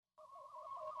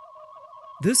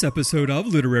This episode of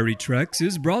Literary Treks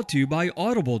is brought to you by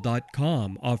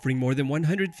Audible.com, offering more than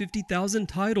 150,000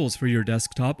 titles for your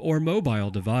desktop or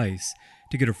mobile device.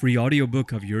 To get a free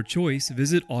audiobook of your choice,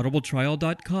 visit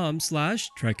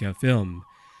audibletrial.com/TrekFM.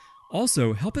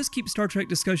 Also, help us keep Star Trek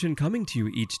discussion coming to you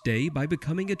each day by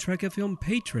becoming a Trek FM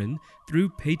patron through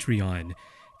Patreon.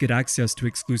 Get access to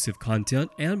exclusive content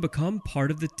and become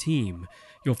part of the team.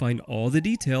 You'll find all the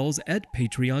details at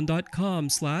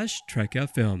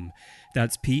patreon.com/TrekFM.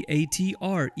 That's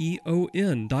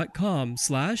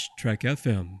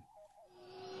patreon.com/TrekFM.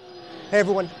 Hey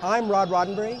everyone, I'm Rod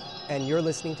Roddenberry, and you're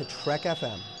listening to Trek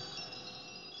FM.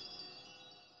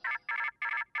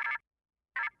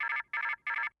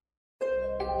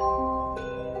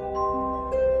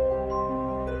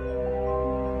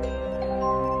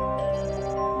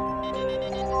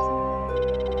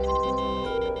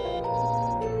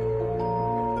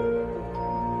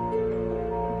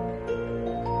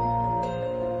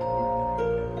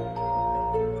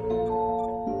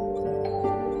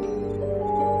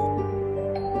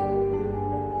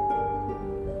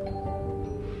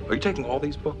 Are you taking all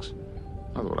these books?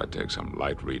 I thought I'd take some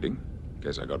light reading.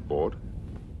 Guess I got bored.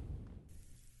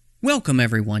 Welcome,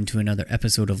 everyone, to another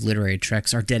episode of Literary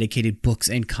Treks, our dedicated books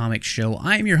and comics show.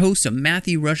 I am your host,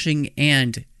 Matthew Rushing,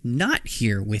 and not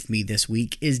here with me this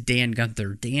week is Dan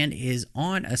Gunther. Dan is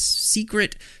on a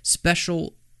secret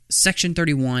special Section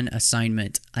 31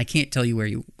 assignment. I can't tell you where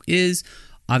he is,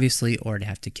 obviously, or I'd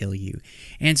have to kill you.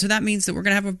 And so that means that we're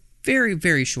going to have a very,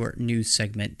 very short news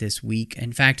segment this week.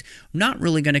 In fact, I'm not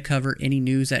really going to cover any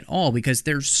news at all because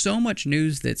there's so much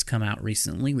news that's come out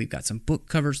recently. We've got some book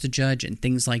covers to judge and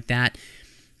things like that.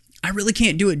 I really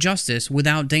can't do it justice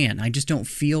without Dan. I just don't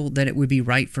feel that it would be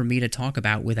right for me to talk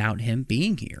about without him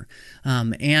being here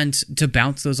and to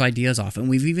bounce those ideas off. And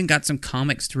we've even got some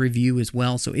comics to review as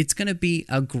well. So it's going to be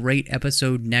a great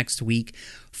episode next week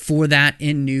for that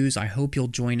in news. I hope you'll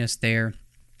join us there.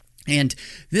 And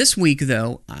this week,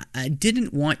 though, I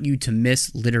didn't want you to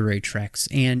miss Literary Treks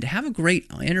and have a great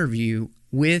interview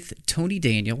with Tony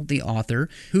Daniel, the author,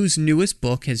 whose newest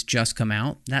book has just come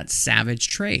out. That's Savage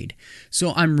Trade.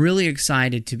 So I'm really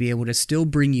excited to be able to still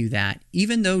bring you that,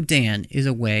 even though Dan is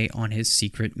away on his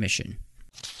secret mission.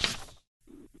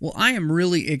 Well, I am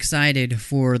really excited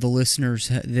for the listeners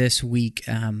this week.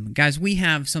 Guys, we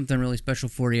have something really special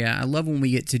for you. I love when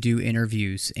we get to do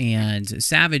interviews, and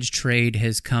Savage Trade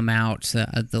has come out,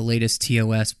 the latest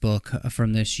TOS book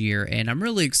from this year, and I'm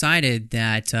really excited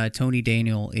that Tony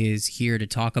Daniel is here to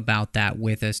talk about that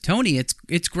with us. Tony,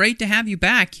 it's great to have you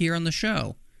back here on the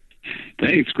show.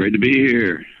 Thanks, great to be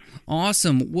here.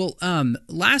 Awesome. Well,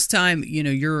 last time,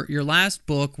 your last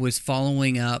book was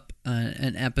following up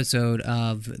an episode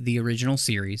of the original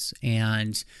series,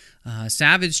 and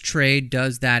Savage Trade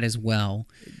does that as well.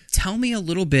 Tell me a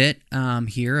little bit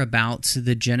here about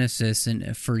the genesis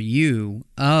and for you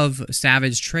of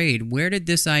Savage Trade. Where did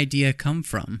this idea come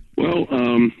from? Well,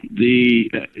 the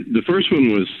first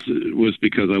one was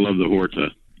because I love the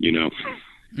Horta,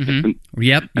 Mm-hmm.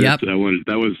 Yep. That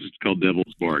was called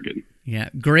Devil's Bargain. Yeah,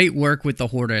 great work with the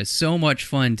Horta. It's so much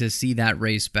fun to see that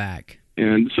race back.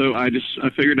 And so I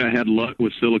figured I had luck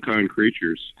with Sili-Con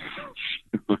creatures.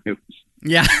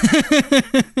 Yeah.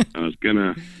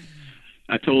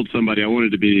 I told somebody I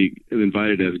wanted to be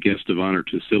invited as guest of honor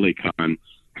to Sili-Con.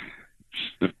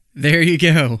 There you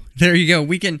go.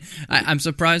 I'm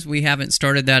surprised we haven't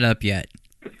started that up yet.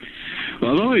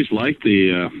 Well, I've always liked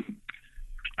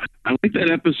I like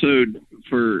that episode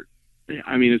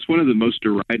it's one of the most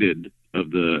derided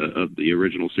of the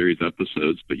original series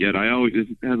episodes, but yet I always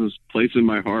have this place in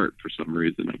my heart for some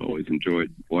reason. I've always enjoyed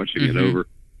watching it over.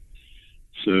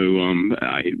 So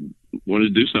I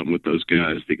wanted to do something with those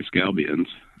guys, the Excalbians.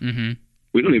 Mm-hmm.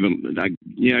 We don't even. I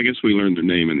guess we learned their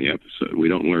name in the episode. We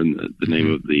don't learn the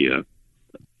name of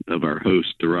of our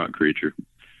host, the rock creature,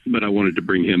 but I wanted to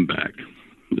bring him back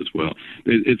as well.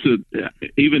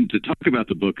 Even to talk about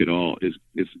the book at all is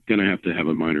going to have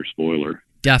a minor spoiler.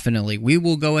 Definitely. We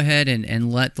will go ahead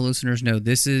and let the listeners know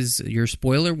this is your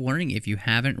spoiler warning if you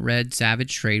haven't read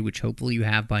Savage Trade, which hopefully you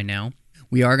have by now.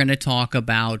 We are going to talk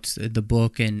about the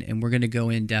book, and we're going to go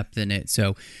in depth in it.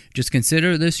 So just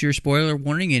consider this your spoiler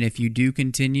warning, and if you do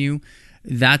continue,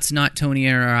 that's not Tony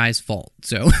and I's fault.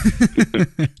 So,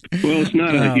 well, it's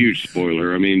not a huge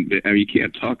spoiler. I mean, you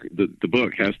can't talk. The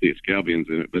book has the Excalbians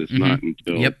in it, but it's not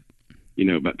until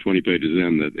about 20 pages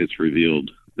in that it's revealed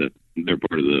that they're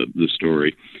part of the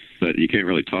story. But you can't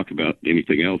really talk about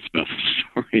anything else about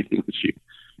the story unless you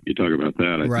talk about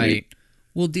that. I think.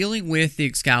 Well, dealing with the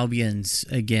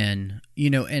Excalbians again,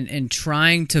 and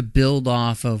trying to build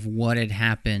off of what had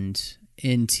happened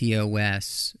in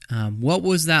TOS. What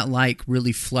was that like,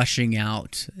 really fleshing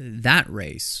out that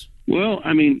race? Well,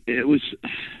 I mean,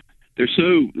 they're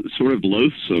so sort of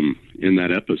loathsome in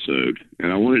that episode,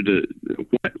 and I wanted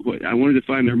to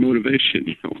find their motivation.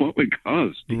 You know, what would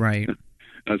cause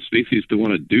a species to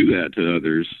want to do that to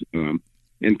others?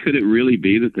 And could it really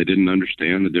be that they didn't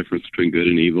understand the difference between good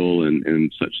and evil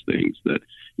and such things? That,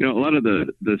 you know, a lot of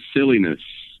the silliness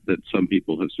that some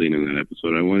people have seen in that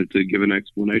episode, I wanted to give an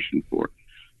explanation for,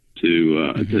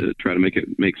 to try to make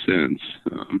it make sense.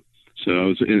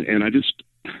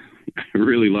 I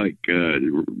really like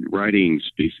writing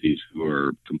species who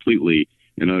are completely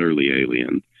and utterly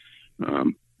alien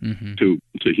to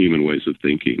human ways of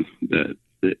thinking. That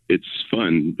it's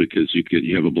fun because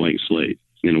you have a blank slate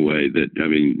in a way that, I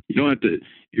mean, you don't have to.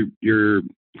 Your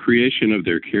creation of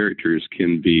their characters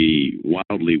can be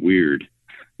wildly weird.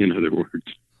 In other words.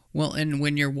 Well, and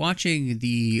when you're watching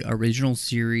the original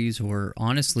series, or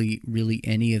honestly, really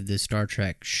any of the Star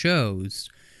Trek shows,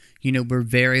 you know, we're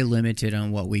very limited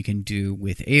on what we can do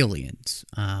with aliens,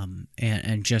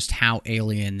 and just how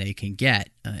alien they can get.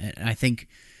 And I think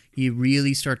you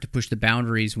really start to push the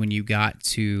boundaries when you got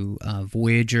to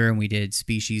Voyager, and we did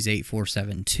Species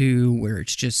 8472, where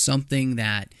it's just something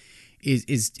that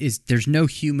is there's no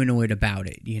humanoid about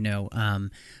it, you know.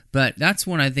 But that's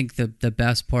one, I think, the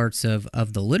best parts of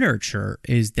the literature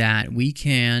is that we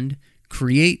can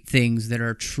create things that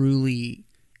are truly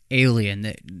alien,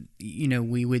 that, you know,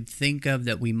 we would think of,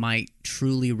 that we might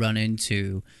truly run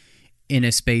into in a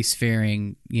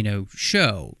spacefaring, you know,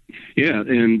 show. Yeah,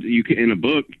 and you can, in a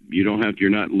book, you're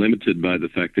not limited by the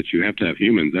fact that you have to have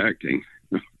humans acting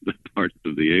the parts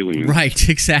of the aliens. Right,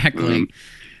 exactly.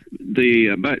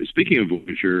 Speaking of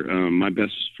Voyager, my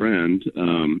best friend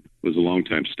was a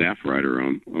longtime staff writer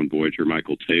on Voyager,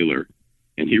 Michael Taylor,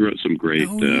 and he wrote some great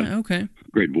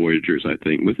great Voyagers, I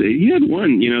think. He had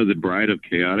one, you know, The Bride of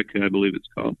Chaotica, I believe it's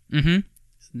called. Mm-hmm.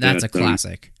 That's a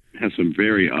classic. Has some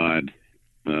very odd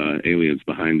aliens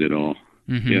behind it all.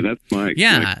 Mm-hmm. Yeah, that's Mike.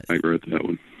 Yeah. Mike wrote that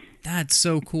one. That's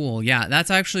so cool. Yeah,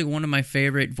 that's actually one of my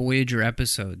favorite Voyager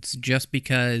episodes, just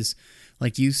because,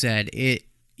 like you said, it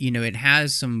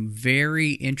has some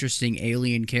very interesting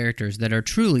alien characters that are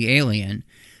truly alien,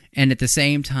 and at the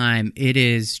same time, it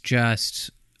is just,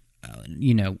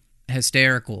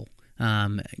 hysterical,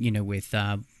 with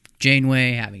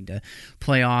Janeway having to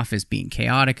play off as being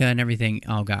Chaotica and everything.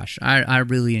 Oh, gosh, I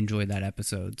really enjoyed that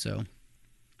episode, so...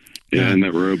 Yeah, and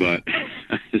that robot.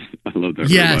 I love that robot.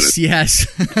 Yes.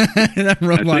 That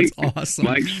robot's awesome.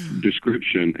 Mike's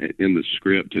description in the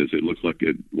script is it looks like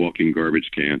a walking garbage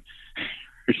can.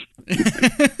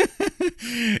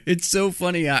 It's so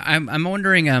funny. I'm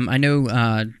wondering. I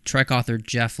know Trek author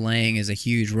Jeff Lang is a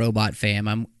huge robot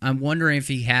fan. I'm wondering if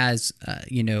he has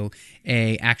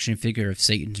a action figure of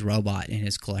Satan's robot in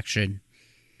his collection.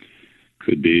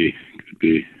 Could be.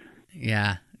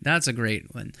 Yeah, that's a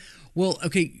great one. Well,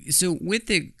 okay. So with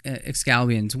the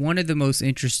Excalibans, one of the most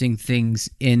interesting things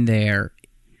in there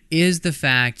is the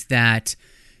fact that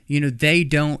they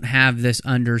don't have this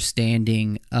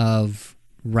understanding of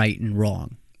right and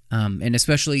wrong. And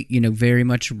especially, very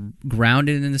much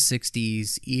grounded in the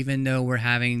 60s, even though we're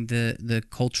having the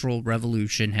Cultural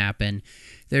Revolution happen,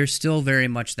 there's still very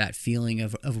much that feeling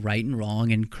of right and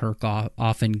wrong, and Kirk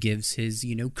often gives his,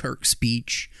 Kirk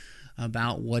speech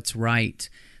about what's right.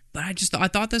 But I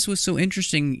thought this was so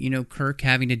interesting, Kirk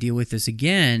having to deal with this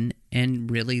again, and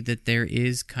really that there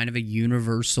is kind of a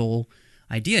universal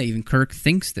idea. Even Kirk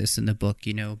thinks this in the book,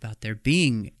 about there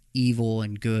being evil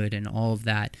and good and all of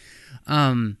that.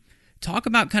 Talk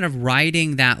about kind of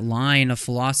riding that line of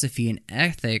philosophy and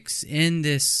ethics in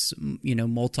this,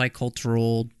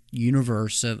 multicultural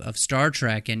universe of Star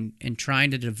Trek, and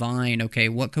trying to divine, okay,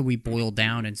 what could we boil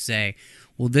down and say,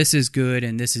 well, this is good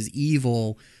and this is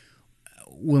evil,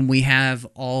 when we have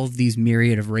all of these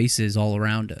myriad of races all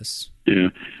around us. Yeah.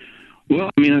 Well,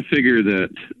 I figure that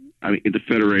the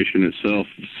Federation itself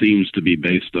seems to be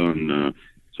based on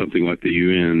something like the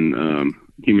UN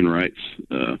human rights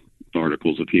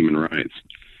articles of human rights,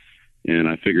 and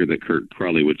I figure that Kirk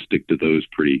probably would stick to those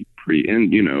pretty,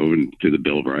 and and to the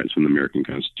Bill of Rights and the American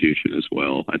Constitution as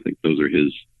well. I think those are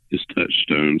his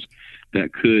touchstones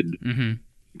that could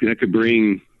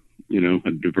bring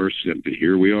a diverse.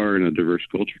 Here we are in a diverse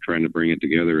culture, trying to bring it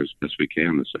together as best we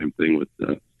can. The same thing with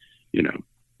the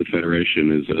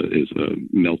Federation is a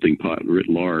melting pot writ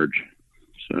large.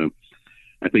 So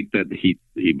I think that he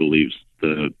believes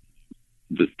the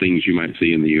things you might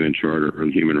see in the UN Charter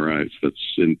on human rights.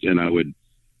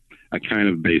 I kind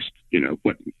of based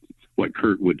what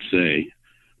Kurt would say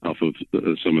off of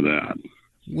some of that.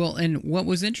 Well, and what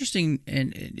was interesting,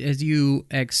 and as you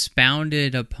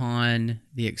expounded upon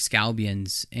the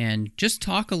Excalbians, and just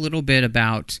talk a little bit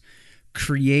about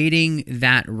creating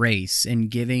that race and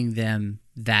giving them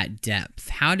that depth.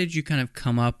 How did you kind of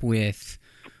come up with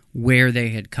where they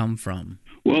had come from?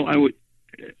 Well,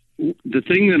 the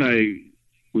thing that I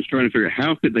was trying to figure out,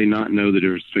 how could they not know the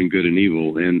difference between good and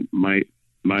evil? And my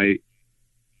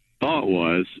thought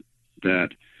was that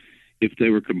if they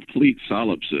were complete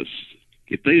solipsists,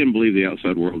 if they didn't believe the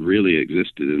outside world really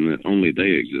existed and that only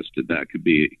they existed, that could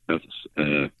be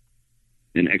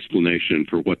an explanation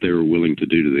for what they were willing to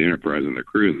do to the Enterprise and their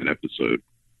crew in that episode.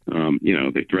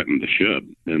 They threatened the ship,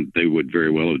 and they would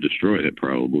very well have destroyed it,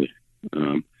 probably,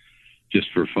 just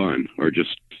for fun, or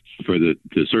just for the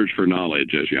search for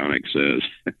knowledge, as Yannick says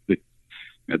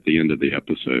at the end of the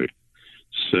episode.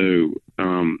 So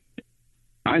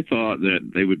I thought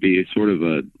that they would be sort of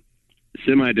a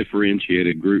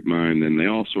semi-differentiated group mind, and they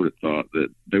all sort of thought that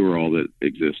they were all that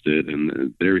existed, and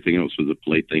that everything else was a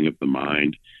plaything of the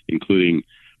mind, including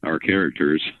our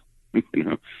characters,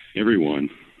 everyone.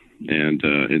 And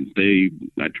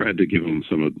I tried to give them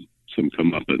some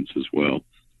comeuppance as well,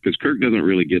 because Kirk doesn't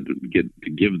really get to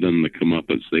give them the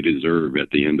comeuppance they deserve at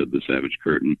the end of the Savage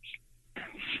Curtain.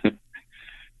 I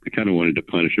kind of wanted to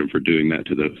punish them for doing that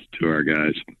to our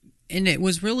guys. And it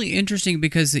was really interesting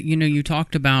because, you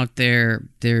talked about their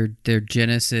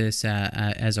genesis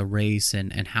as a race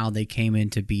and how they came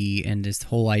into be, and this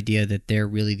whole idea that they're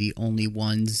really the only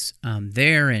ones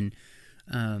there. And,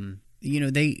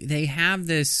 they have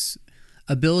this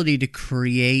ability to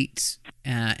create,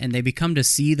 and they become to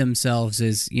see themselves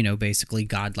as, basically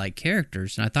godlike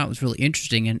characters. And I thought it was really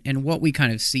interesting. And what we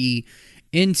kind of see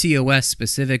in TOS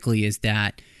specifically is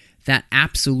that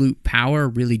absolute power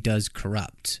really does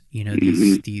corrupt,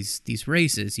 these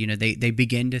races. They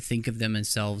begin to think of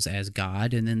themselves as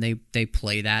God, and then they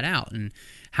play that out. And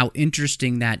how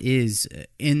interesting that is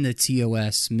in the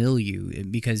TOS milieu,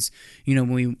 because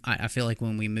I feel like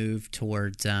when we move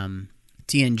towards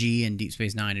TNG and Deep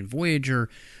Space Nine and Voyager,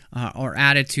 our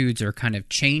attitudes are kind of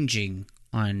changing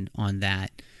on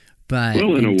that. But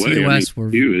well, in a way, TOS,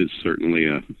 Q is certainly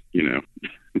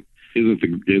isn't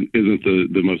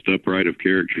the most upright of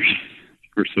characters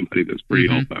for somebody that's pretty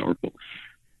all powerful.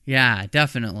 Yeah,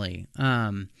 definitely.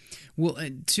 Well,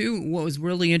 too, what was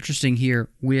really interesting here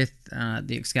with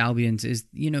the Excalbians is,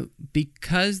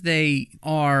 because they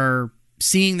are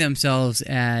seeing themselves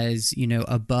as,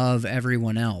 above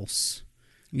everyone else,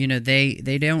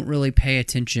 they don't really pay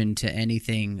attention to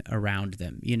anything around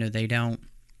them.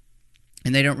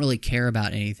 They don't really care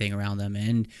about anything around them.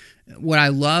 And what I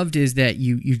loved is that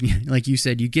you like you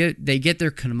said, they get their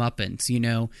comeuppance,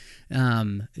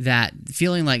 that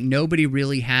feeling like nobody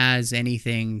really has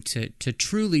anything to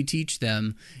truly teach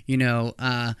them, you're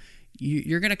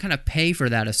going to kind of pay for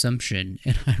that assumption.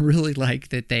 And I really like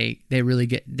that they really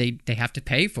they have to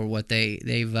pay for what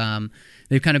they've kind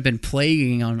of been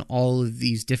plaguing on all of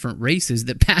these different races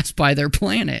that pass by their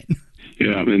planet.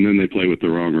 Yeah, and then they play with the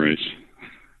wrong race.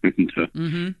 And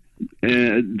I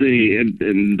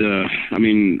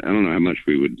mean, I don't know how much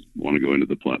we would want to go into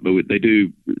the plot, but they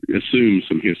do assume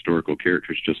some historical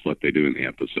characters, just like they do in the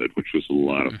episode, which was a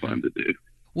lot of fun to do.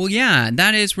 Well, yeah,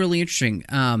 that is really interesting.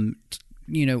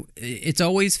 It's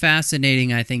always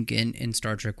fascinating, I think, in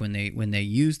Star Trek when they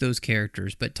use those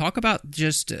characters. But talk about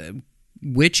just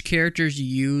which characters you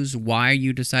use, why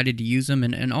you decided to use them,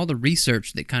 and all the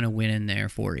research that kind of went in there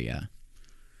for you.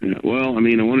 Yeah, well, I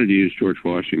mean, I wanted to use George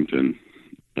Washington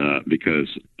because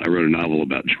I wrote a novel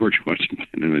about George Washington,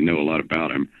 and I know a lot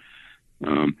about him,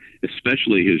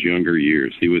 especially his younger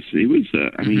years. He was.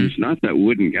 I mean, he's not that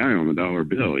wooden guy on the dollar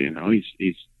bill. He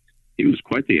was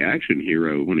quite the action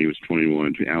hero when he was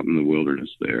 21, out in the wilderness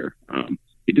there.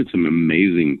 He did some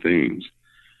amazing things,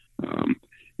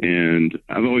 and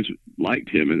I've always liked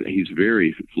him. And he's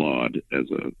very flawed as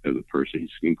a person.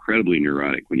 He's incredibly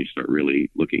neurotic when you start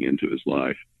really looking into his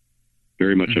life.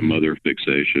 Very much a mother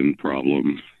fixation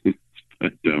problem.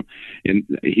 But, and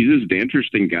he's just an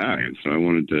interesting guy, and so I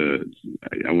wanted to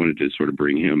sort of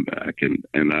bring him back, and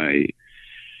I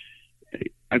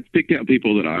picked out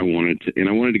people that I wanted to, and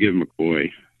I wanted to give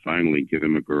McCoy, finally give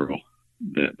him a girl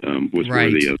that was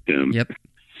worthy of him. Yep.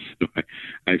 So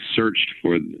I searched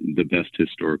for the best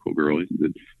historical girl,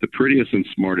 the prettiest and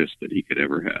smartest that he could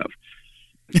ever have.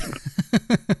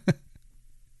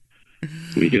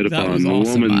 We hit upon the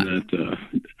awesome woman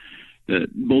that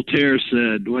Voltaire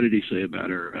said. What did he say about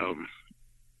her?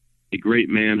 A great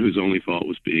man whose only fault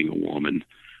was being a woman.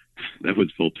 That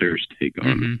was Voltaire's take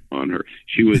on her.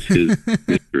 She was his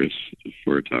mistress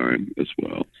for a time as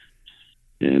well.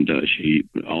 and she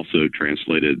also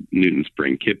translated Newton's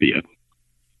Principia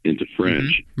into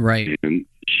French. Right. And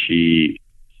she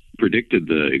predicted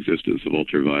the existence of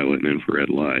ultraviolet and infrared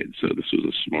light. So this was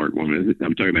a smart woman.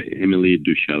 I'm talking about Émilie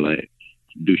du Châtelet,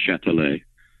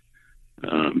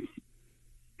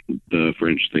 the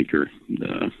French thinker,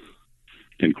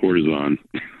 and courtesan.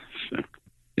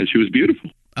 And she was beautiful.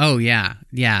 Oh, yeah,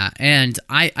 yeah. And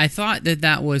I thought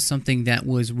that was something that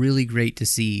was really great to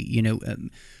see.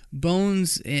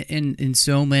 Bones in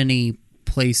so many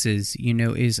places,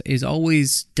 is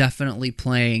always definitely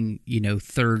playing,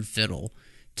 third fiddle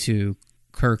to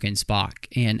Kirk and Spock.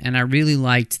 And I really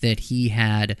liked that he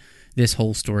had this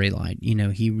whole storyline.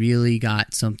 He really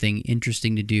got something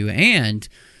interesting to do. And,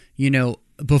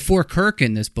 before Kirk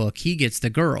in this book, he gets the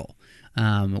girl.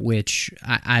 Which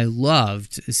I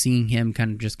loved seeing him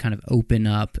kind of open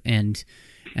up and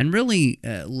really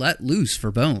let loose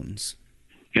for Bones.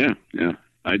 Yeah.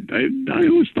 I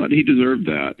always thought he deserved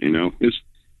that, and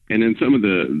in some of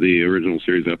the original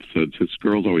series episodes, his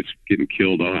girl's always getting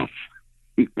killed off.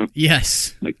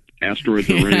 Yes, like asteroids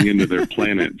are running into their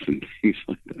planets and things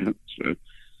like that.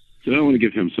 So I want to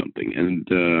give him something,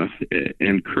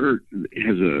 and Kurt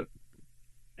has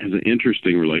an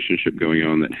interesting relationship going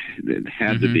on that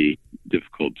had to be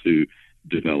difficult to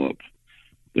develop.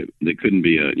 That couldn't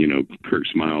be a Kirk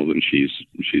smiles and she's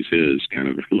his kind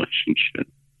of relationship.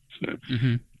 So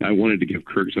I wanted to give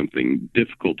Kirk something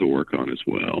difficult to work on as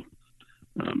well,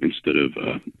 instead of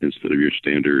your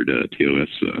standard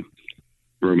TOS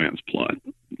romance plot.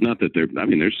 Not that there's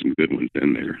some good ones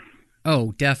in there.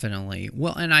 Oh, definitely.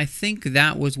 Well, and I think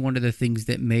that was one of the things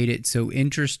that made it so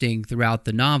interesting throughout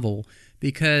the novel,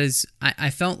 because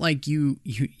I felt like you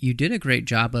did a great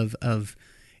job of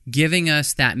giving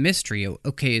us that mystery.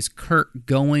 Okay, is Kirk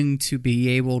going to be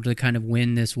able to kind of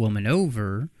win this woman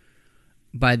over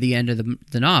by the end of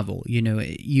the novel?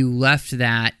 You left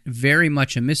that very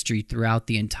much a mystery throughout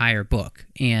the entire book.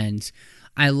 And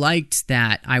I liked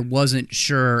that I wasn't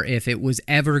sure if it was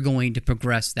ever going to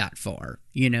progress that far,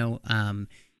 Yeah, I'm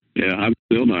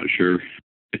still not sure.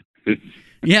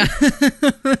 Yeah.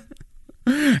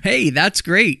 Hey, that's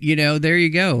great. There you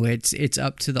go. It's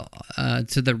up to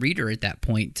the reader at that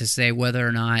point to say whether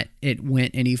or not it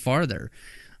went any farther.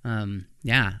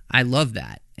 Yeah, I love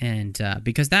that. And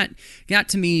because that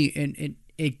to me,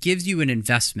 it gives you an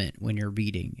investment when you're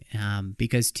reading,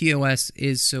 because TOS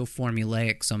is so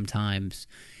formulaic sometimes.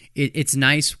 It's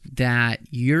nice that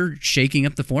you're shaking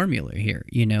up the formula here.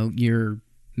 You're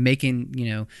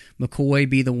making McCoy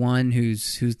be the one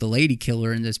who's the lady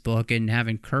killer in this book, and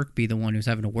having Kirk be the one who's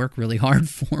having to work really hard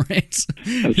for it.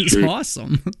 It's true.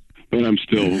 Awesome. But I'm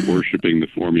still worshiping the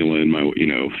formula in my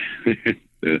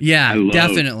yeah,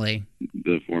 definitely.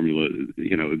 The formula,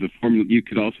 the formula. You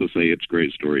could also say it's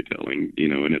great storytelling,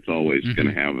 and it's always going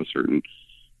to have a certain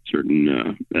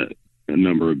a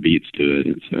number of beats to it,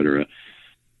 etc.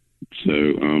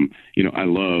 So, I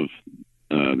love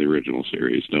the original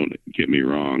series. Don't get me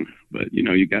wrong, but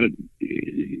you got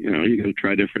to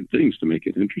try different things to make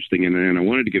it interesting. And I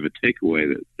wanted to give a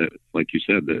takeaway that like you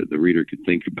said, the reader could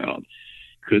think about.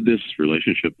 Could this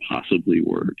relationship possibly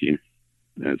work?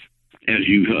 As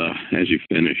you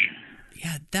finish.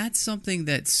 Yeah, that's something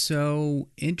that's so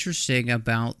interesting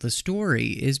about the story,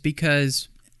 is because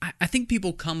I think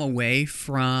people come away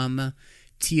from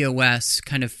TOS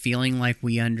kind of feeling like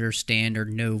we understand or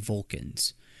know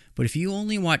Vulcans. But if you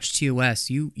only watch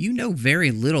TOS, you know very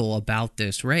little about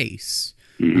this race.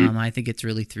 I think it's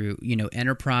really through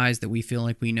Enterprise that we feel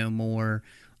like we know more.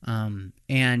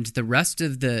 And the rest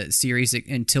of the series,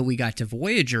 until we got to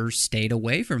Voyager, stayed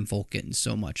away from Vulcans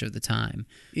so much of the time.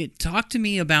 It talked to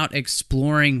me about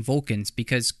exploring Vulcans,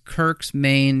 because Kirk's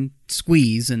main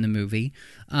squeeze in the movie,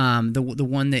 the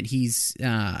one that he's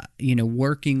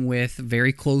working with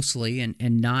very closely,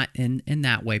 and not in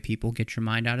that way, people get your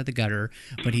mind out of the gutter,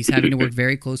 but he's having to work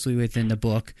very closely within the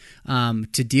book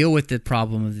to deal with the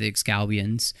problem of the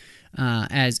Excalbians,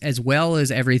 as well as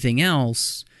everything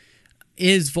else,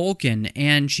 is Vulcan,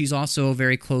 and she's also a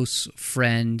very close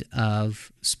friend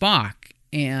of Spock.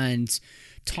 And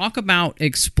talk about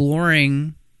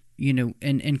exploring,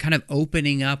 and kind of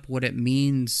opening up what it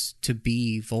means to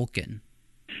be Vulcan.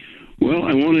 Well,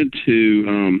 I wanted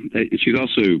to. She's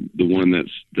also the one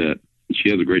that she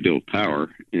has a great deal of power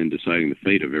in deciding the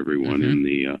fate of everyone in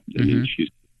the. I mean,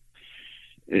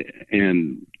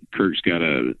 and Kirk's got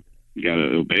to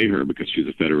obey her because she's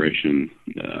a Federation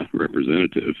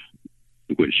representative,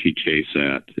 which she chased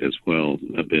at as well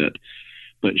a bit.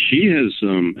 But she's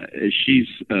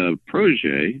a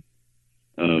protege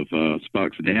of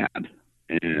Spock's dad,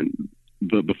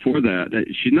 but before that,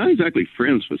 she's not exactly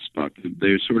friends with Spock.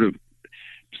 They're sort of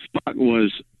Spock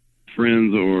was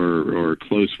friends or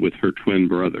close with her twin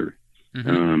brother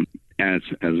when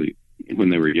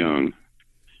they were young.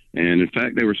 And in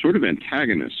fact, they were sort of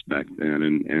antagonists back then,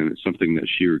 and it's something that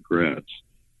she regrets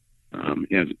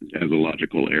as a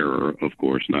logical error, of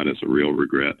course, not as a real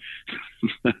regret.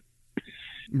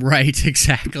 Right,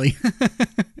 exactly.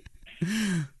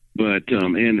 But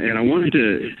and I wanted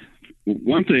to,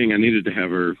 one thing, I needed to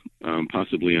have her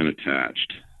possibly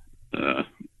unattached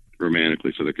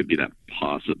romantically, so there could be that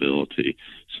possibility.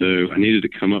 So I needed to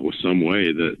come up with some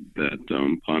way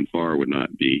that Pon farr would not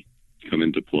come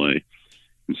into play.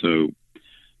 And so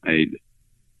I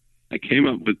came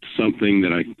up with something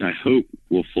that I hope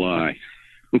will fly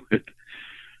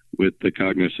with the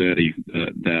cognoscenti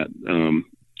that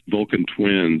Vulcan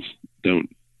twins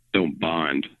don't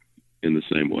bond in the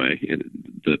same way.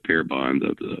 The pair bond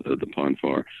of the Pon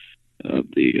farr, of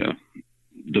the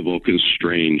Vulcans'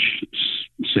 strange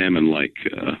salmon-like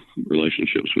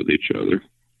relationships with each other,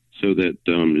 so that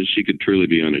she could truly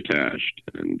be unattached.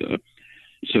 And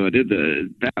so I did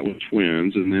that with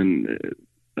twins, and then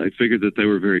I figured that they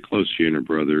were very close, she and her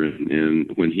brother.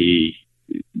 And when he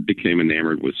became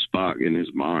enamored with Spock in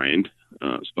his mind,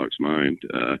 Spock's mind,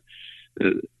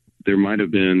 there might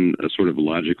have been a sort of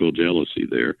logical jealousy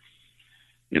there.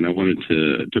 And I wanted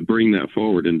to bring that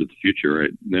forward into the future.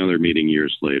 Right now, they're meeting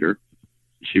years later.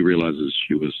 She realizes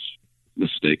she was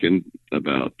mistaken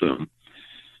about,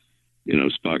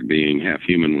 Spock being half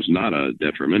human was not a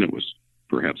detriment. It was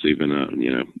perhaps even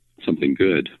something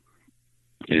good.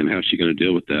 And how's she going to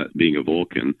deal with that being a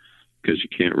Vulcan? Because you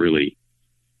can't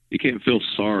feel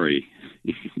sorry.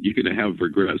 You can have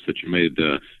regrets that you made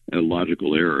a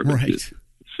logical error. Right.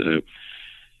 So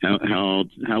how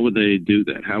would they do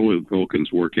that? How would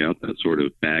Vulcans work out that sort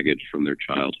of baggage from their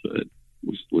childhood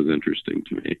was interesting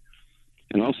to me.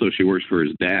 And also she works for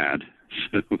his dad.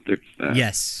 So there's that.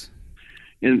 Yes.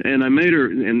 And I made her,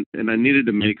 and I needed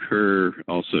to make her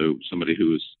also somebody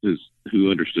who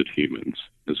understood humans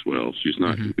as well. She's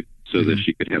not, so that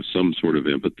she could have some sort of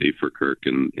empathy for Kirk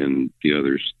and the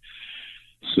others.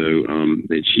 So and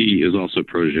she is also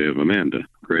protege of Amanda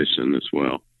Grayson as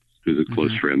well, who's a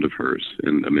close friend of hers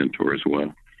and a mentor as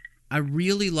well. I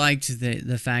really liked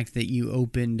the fact that you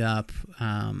opened up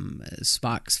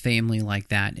Spock's family like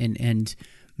that and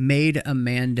made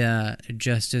Amanda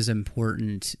just as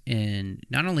important in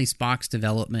not only Spock's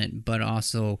development, but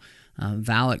also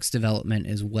Valak's development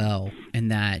as well.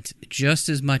 And that just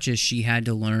as much as she had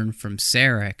to learn from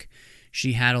Sarek,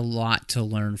 she had a lot to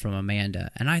learn from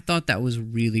Amanda. And I thought that was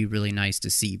really, really nice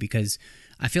to see, because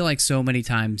I feel like so many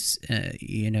times,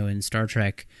 in Star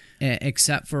Trek,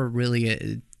 except for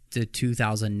really the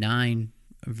 2009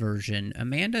 version,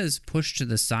 Amanda is pushed to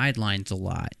the sidelines a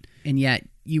lot. And yet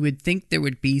you would think there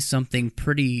would be something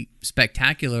pretty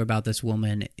spectacular about this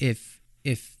woman if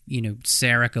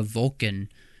Sarek of Vulcan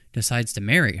decides to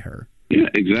marry her. Yeah,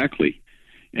 exactly.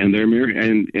 And they're married,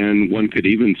 and one could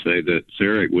even say that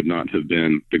Sarek would not have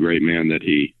been the great man that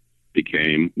he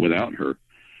became without her.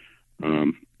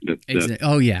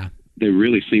 Oh yeah, they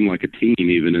really seem like a team,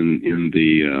 even in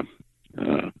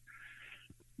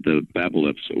the Babel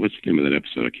episode. What's the name of that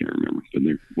episode? I can't remember. But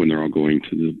when they're all going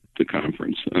to the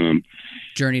conference.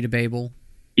 Journey to Babel.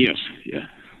 Yes, yeah.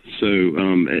 So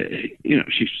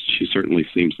she certainly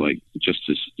seems like just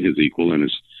his equal,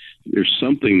 and there's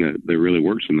something that really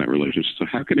works in that relationship. So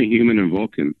how can a human and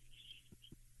Vulcan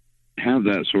have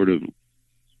that sort of,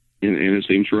 and it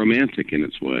seems romantic in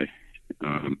its way.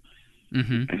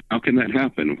 How can that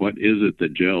happen? What is it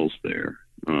that gels there?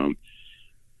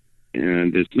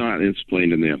 And it's not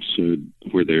explained in the episode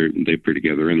where they put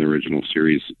together in the original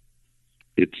series.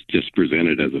 It's just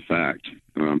presented as a fact.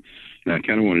 And I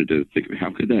kind of wanted to think,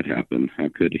 how could that happen? How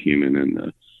could a human and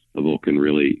a Vulcan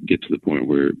really get to the point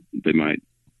where they might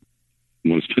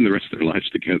want to spend the rest of their lives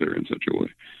together in such a way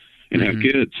and have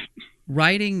kids?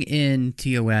 Writing in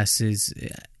TOS is,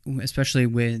 especially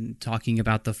when talking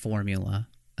about the formula,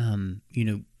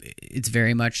 it's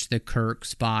very much the Kirk,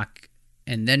 Spock,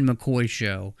 and then McCoy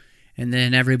show, and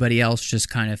then everybody else just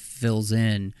kind of fills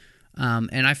in.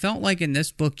 And I felt like in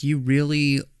this book, you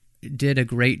really did a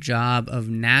great job of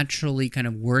naturally kind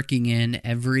of working in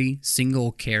every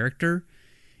single character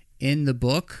in the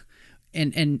book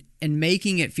and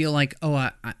making it feel like,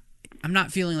 I'm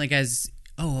not feeling like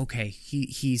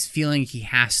he's feeling he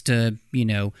has to,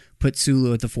 put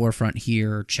Sulu at the forefront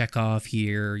here, Chekhov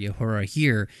here, Uhura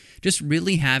here. Just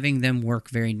really having them work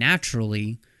very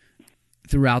naturally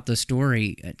throughout the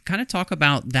story. Kind of talk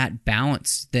about that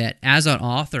balance that as an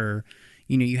author,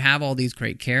 you have all these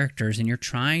great characters and you're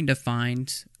trying to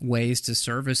find ways to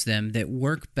service them that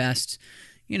work best,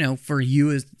 for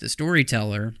you as the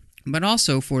storyteller, but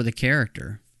also for the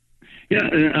character. Yeah,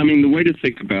 I mean, the way to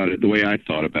think about it, the way I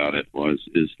thought about it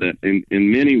is that in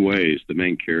many ways, the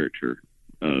main character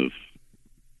of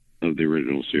the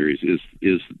original series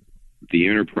is the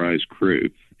Enterprise crew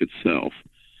itself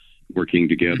working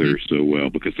together so well,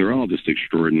 because they're all just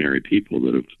extraordinary people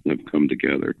that have come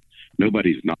together.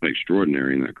 Nobody's not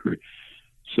extraordinary in that crew.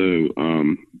 So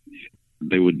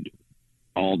they would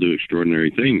all do extraordinary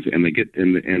things, and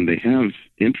they have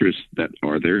interests that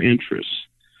are their interests.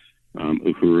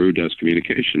 Uhuru does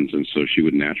communications, and so she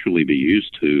would naturally be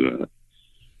used to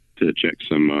check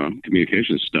some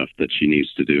communication stuff that she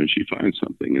needs to do, and she finds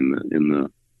something in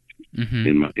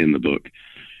the book.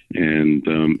 And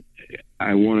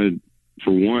I wanted,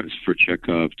 for once, for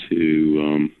Chekhov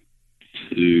to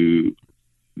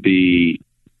be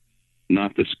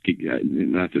not the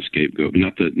scapegoat,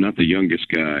 not the youngest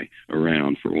guy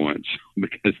around for once,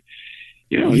 because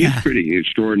he's pretty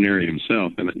extraordinary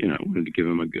himself, and I wanted to give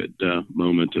him a good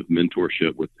moment of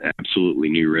mentorship with absolutely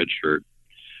new red shirt.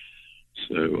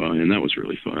 So and that was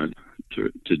really fun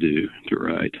to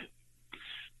write.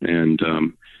 And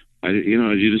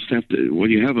you just have to,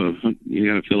 you got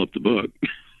to fill up the book.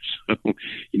 So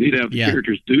you need to have the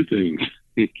characters do things.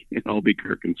 It can't all be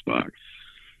Kirk and Spock.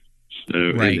 So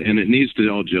and it needs to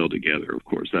all gel together. Of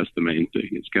course, that's the main thing.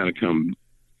 It's got to come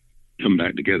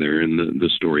back together, and the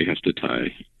story has to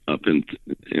tie up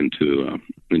into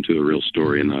a real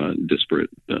story and not disparate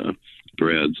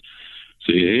threads.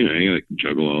 So you got to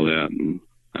juggle all that, and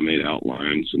I made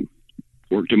outlines and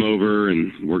worked them over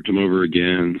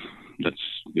again. That's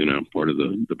part of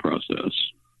the process.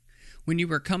 When you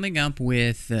were coming up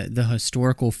with the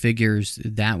historical figures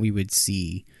that we would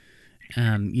see,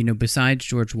 besides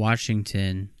George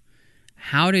Washington,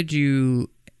 how did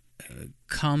you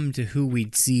come to who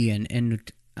we'd see, and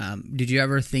did you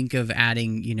ever think of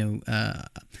adding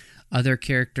other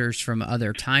characters from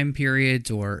other time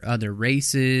periods or other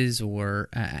races, or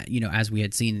as we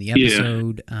had seen in the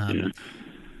episode?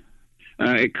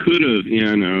 I could have,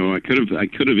 I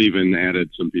could have even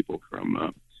added some people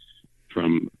from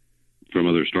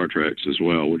other Star Treks as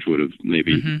well, which would have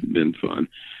maybe been fun.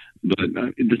 But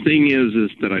the thing is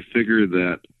that I figure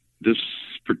that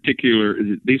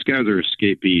these guys are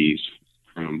escapees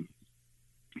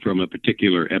from a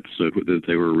particular episode that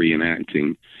they were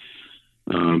reenacting.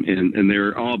 And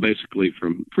they're all basically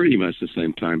from pretty much the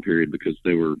same time period, because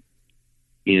they were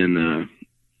in a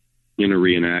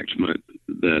reenactment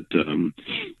that,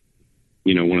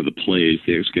 one of the plays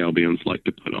the Excalbians like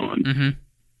to put on.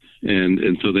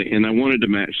 And so I wanted to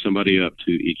match somebody up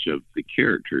to each of the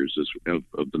characters of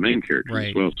the main characters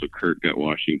as well. So Kirk got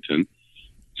Washington,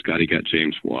 Scotty got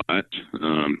James Watt,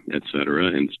 et cetera,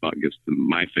 and Spock gets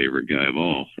my favorite guy of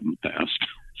all from the past.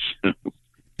 So,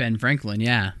 Ben Franklin,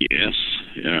 yeah. Yes,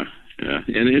 yeah.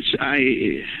 And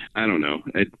I don't know.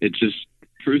 It just,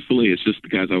 truthfully, it's just the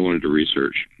guys I wanted to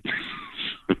research.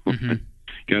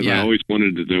 Guys I always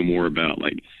wanted to know more about.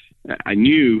 Like,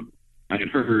 I had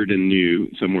heard and knew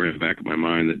somewhere in the back of my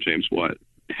mind that James Watt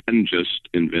hadn't just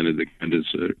invented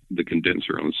the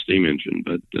condenser on the steam engine,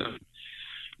 but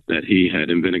that he had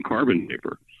invented carbon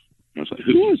paper. I was like,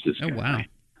 who was this guy? Oh, wow.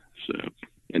 So,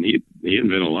 and he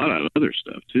invented a lot of other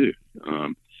stuff too.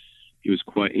 He was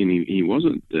quite, and he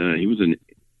wasn't, he was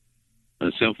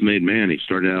a self-made man. He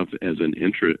started out as an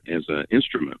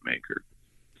instrument maker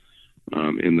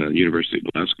in the University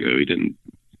of Glasgow. He didn't,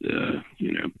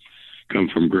 come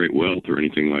from great wealth or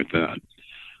anything like that.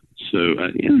 So,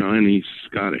 and he's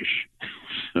Scottish.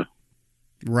 So.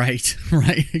 Right,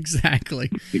 exactly.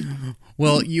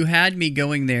 Well, you had me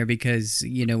going there because,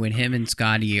 when him and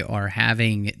Scotty are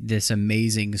having this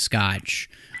amazing scotch,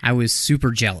 I was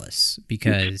super jealous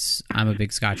because I'm a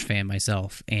big scotch fan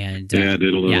myself. And I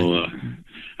did a little,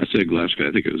 I said Glasgow,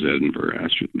 I think it was Edinburgh.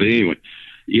 But anyway,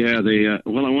 I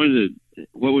wanted to,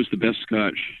 what was the best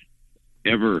scotch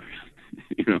ever?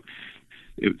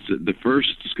 It's the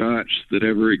first scotch that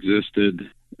ever existed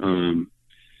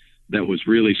that was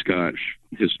really Scotch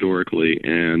historically,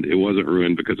 and it wasn't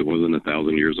ruined because it wasn't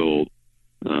 1,000 years old.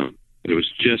 It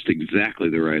was just exactly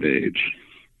the right age.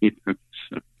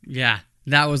 So, yeah,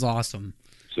 that was awesome.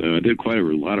 So I did quite a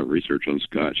lot of research on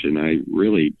Scotch, and I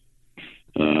really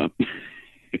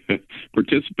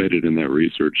participated in that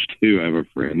research too. I have a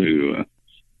friend who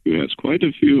has quite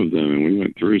a few of them, and we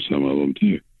went through some of them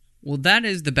too. Well, that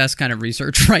is the best kind of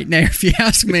research right now, if you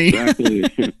ask me. Exactly.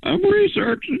 I'm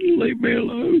researching. Leave me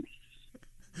alone.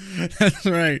 That's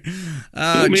right.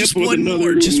 Just one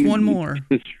more. Just one more.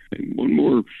 That's right. One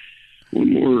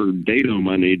more datum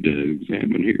I need to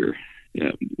examine here.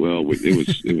 Yeah. Well, it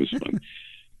was fun,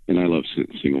 and I love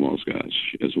single malt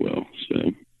Scotch as well.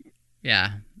 So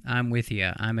Yeah, I'm with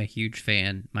you. I'm a huge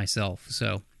fan myself.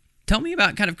 So tell me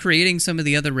about kind of creating some of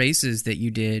the other races that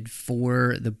you did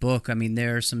for the book. I mean,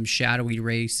 there are some shadowy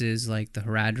races like the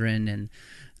Haradrim and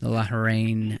the La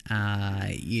Harain.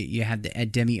 You have the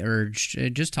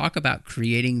Demiurge. Just talk about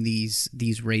creating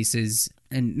these races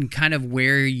and kind of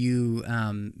where you,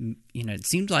 it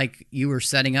seemed like you were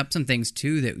setting up some things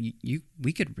too that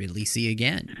we could really see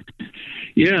again.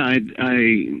 Yeah,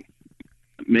 I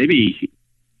maybe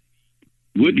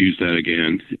would use that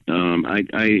again.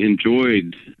 I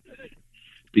enjoyed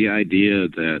the idea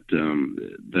that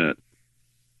that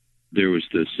there was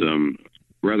this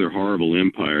rather horrible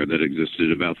empire that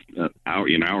existed about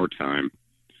in our time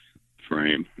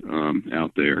frame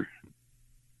out there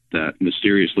that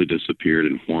mysteriously disappeared,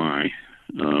 and why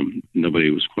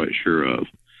nobody was quite sure of,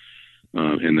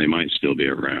 and they might still be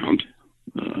around.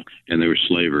 And they were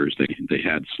slavers. They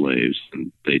had slaves,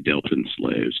 and they dealt in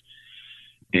slaves.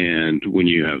 And when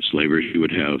you have slavers, you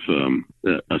would have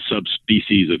a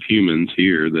subspecies of humans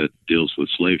here that deals with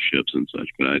slave ships and such.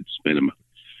 But I'd spend them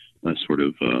a sort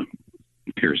of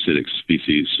parasitic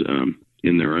species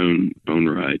in their own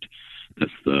right.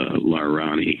 That's the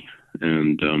Larani,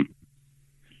 and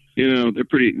they're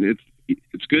pretty.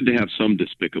 It's good to have some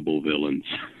despicable villains.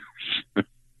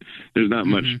 There's not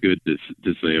much good to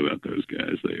say about those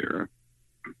guys.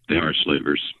 They are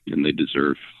slavers, and they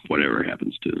deserve whatever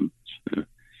happens to them. So,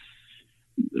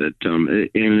 and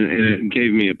it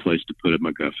gave me a place to put a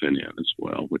MacGuffin in as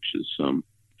well, which is something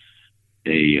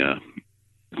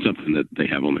that they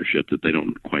have on their ship that they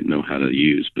don't quite know how to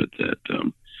use, but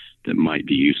that might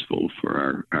be useful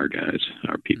for our guys,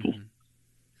 our people.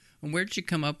 And where did you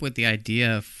come up with the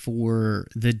idea for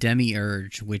the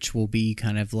Demiurge, which will be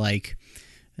kind of like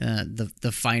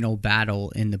the final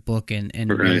battle in the book, and Right.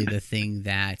 really the thing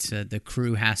that the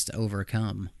crew has to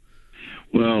overcome?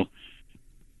 Well,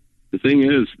 the thing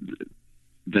is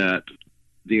that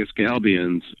the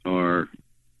Escalbians are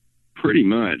pretty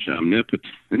much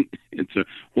omnipotent. And so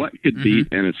what could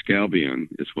beat an Escalbian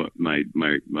is what my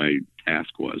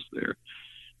task was there.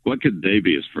 What could they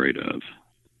be afraid of?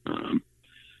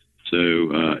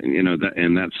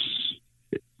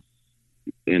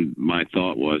 And my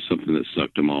thought was something that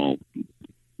sucked them all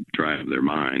dry of their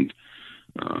mind.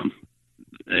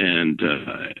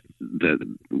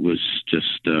 That was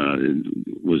just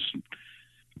was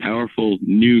powerful,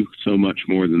 knew so much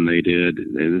more than they did.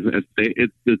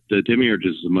 The Demiurge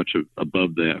is as much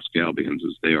above the Escalbians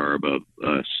as they are above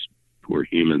us poor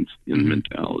humans in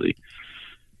mentality.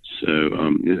 So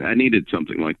I needed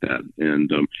something like that,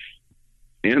 and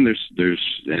there's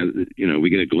we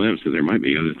get a glimpse that there might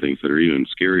be other things that are even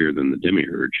scarier than the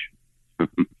Demiurge.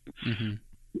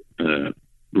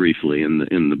 Briefly in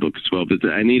the book as well, but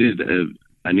I needed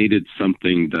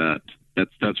something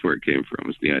that's where it came from.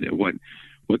 Was the idea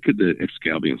what could the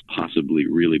Escalbians possibly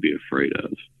really be afraid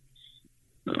of?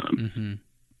 I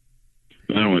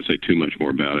don't want to say too much more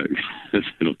about it because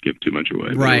it'll give too much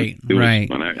away. Right, it was right.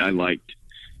 fun.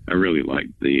 I really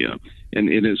liked the and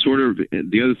it's sort of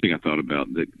the other thing I thought about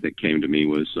that came to me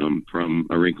was from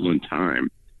A Wrinkle in Time,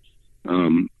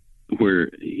 where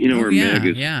where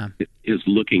Meg is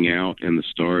looking out and the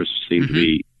stars seem to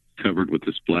be covered with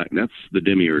this black. That's the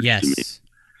Demiurge to me.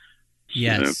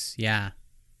 Yes. Yeah.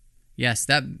 Yes.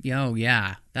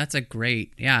 That's a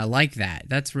great. Yeah, I like that.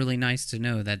 That's really nice to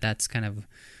know that that's kind of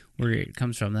where it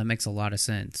comes from. That makes a lot of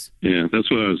sense. Yeah,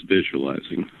 that's what I was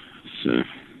visualizing. So,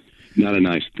 not a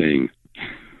nice thing.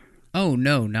 Oh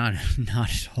no, not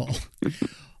at all.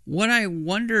 What I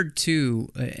wondered too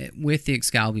with the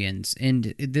Excalbians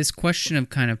and this question of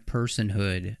kind of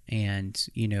personhood and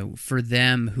for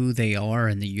them who they are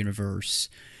in the universe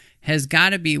has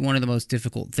got to be one of the most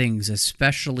difficult things,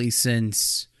 especially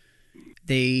since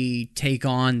they take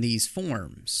on these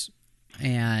forms.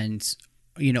 And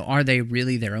are they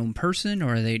really their own person,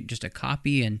 or are they just a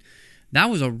copy? And that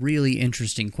was a really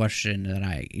interesting question that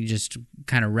I just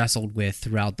kind of wrestled with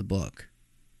throughout the book.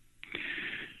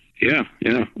 Yeah.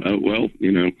 Well,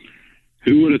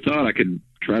 who would have thought I could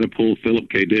try to pull Philip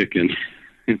K. Dick into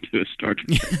a Star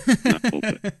Trek novel?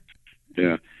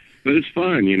 Yeah, but it's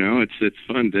fun. It's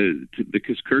fun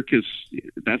because Kirk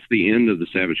that's the end of the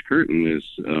Savage Curtain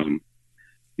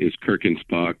is Kirk and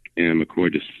Spock and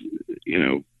McCoy just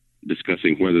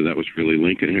discussing whether that was really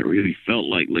Lincoln. And it really felt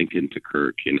like Lincoln to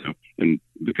Kirk, and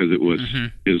because it was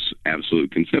his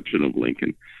absolute conception of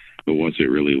Lincoln. But was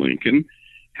it really Lincoln?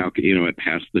 How can it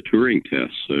passed the Turing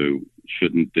test? So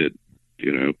shouldn't it?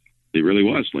 It really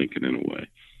was Lincoln in a way.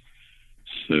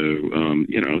 So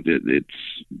it's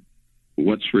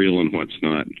what's real and what's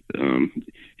not.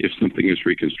 if something is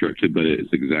reconstructed, but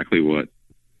it's exactly what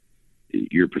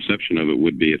your perception of it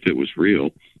would be if it was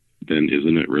real, then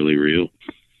isn't it really real?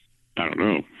 I don't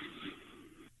know.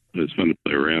 But it's fun to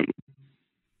play around.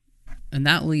 And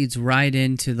that leads right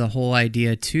into the whole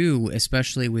idea, too,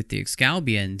 especially with the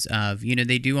Excalbians, of,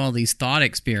 they do all these thought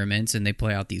experiments and they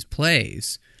play out these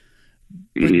plays.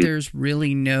 But there's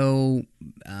really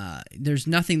there's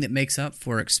nothing that makes up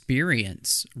for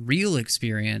experience, real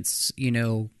experience,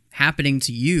 happening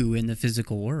to you in the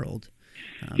physical world.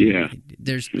 You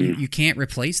can't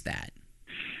replace that.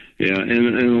 Yeah,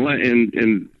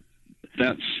 and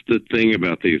that's the thing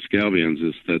about the Excalbians,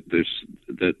 is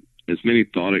that as many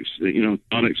thought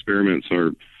experiments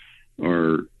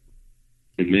are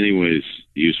in many ways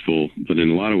useful, but in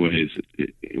a lot of ways,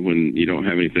 when you don't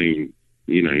have anything,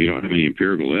 you don't have any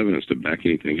empirical evidence to back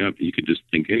anything up, you could just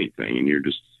think anything, and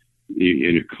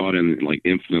you're caught in like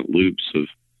infinite loops of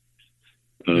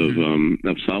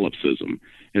solipsism.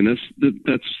 And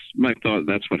that's my thought.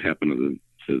 That's what happened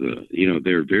to the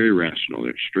they're very rational.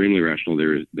 They're extremely rational.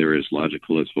 They're as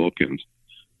logical as Vulcans,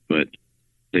 but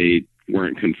they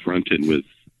weren't confronted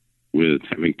with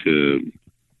having to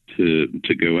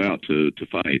go out to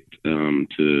fight,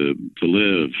 to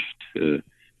live, to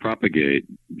propagate,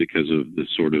 because of the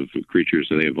sort of creatures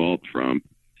that they evolved from.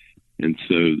 And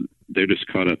so they're just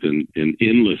caught up in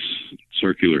endless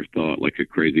circular thought, like a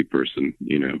crazy person,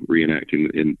 reenacting.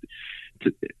 And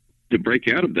to break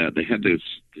out of that, they had to,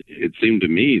 it seemed to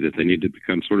me that they need to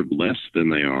become sort of less than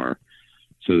they are,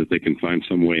 so that they can find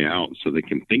some way out, so they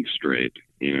can think straight,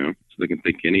 so they can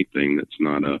think anything that's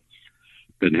not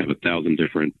doesn't have 1,000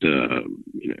 different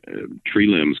tree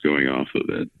limbs going off of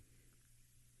it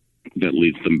that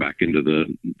leads them back into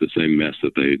the same mess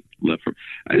that they left from.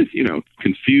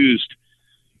 Confused,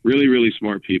 really, really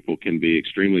smart people can be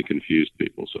extremely confused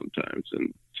people sometimes.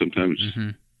 And sometimes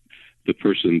the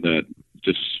person that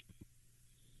just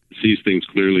sees things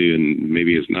clearly and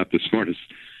maybe is not the smartest,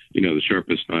 the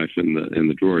sharpest knife in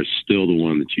the drawer, is still the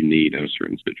one that you need in a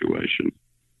certain situation.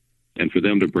 And for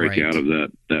them to break out of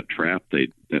that trap,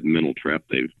 that mental trap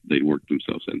they'd worked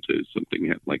themselves into,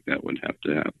 something like that would have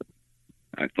to happen,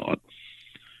 I thought.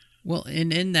 Well,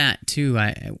 and in that too,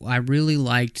 I really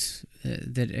liked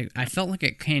that. I felt like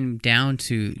it came down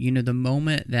to, the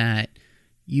moment that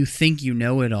you think you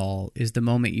know it all is the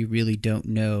moment you really don't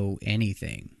know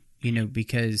anything.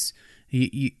 Because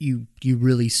you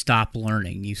really stop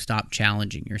learning, you stop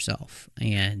challenging yourself,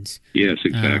 and yes,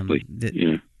 exactly.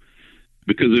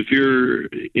 Because if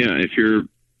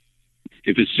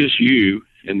it's just you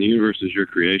and the universe is your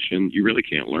creation, you really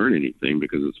can't learn anything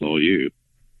because it's all you.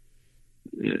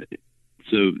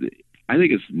 So I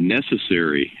think it's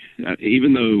necessary,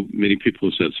 even though many people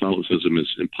have said solipsism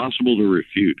is impossible to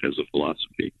refute as a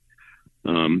philosophy.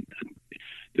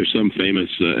 There's some famous,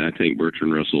 I think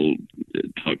Bertrand Russell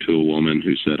talked to a woman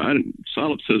who said,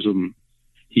 solipsism,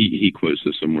 he quotes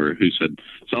this somewhere, who said,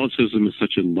 solipsism is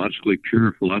such a logically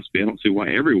pure philosophy, I don't see why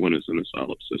everyone is in a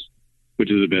solipsist,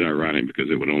 which is a bit ironic because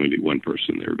it would only be one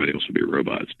person, everybody else would be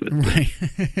robots. But right.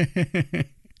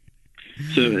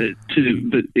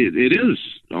 But it is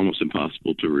almost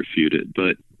impossible to refute it,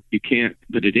 but you can't,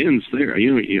 but it ends there.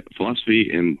 Philosophy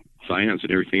and science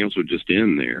and everything else would just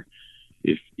end there.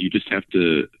 If you just have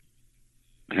to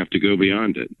go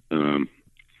beyond it,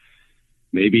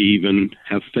 maybe even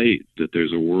have faith that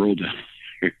there's a world out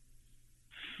there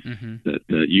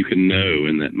that you can know,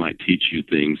 and that might teach you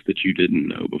things that you didn't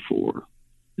know before,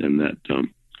 and that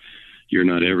you're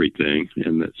not everything,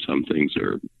 and that some things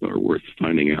are worth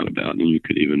finding out about, and you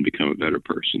could even become a better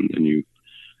person than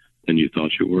you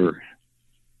thought you were.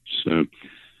 So,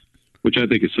 which I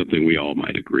think is something we all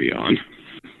might agree on.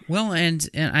 Well, and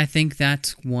I think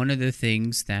that's one of the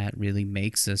things that really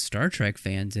makes us Star Trek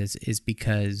fans is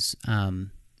because,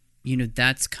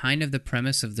 that's kind of the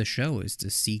premise of the show, is to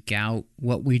seek out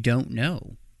what we don't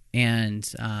know. And,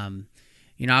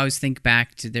 I always think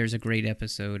back to, there's a great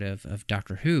episode of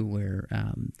Doctor Who where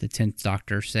the 10th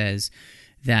Doctor says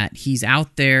that he's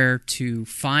out there to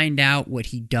find out what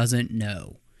he doesn't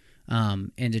know,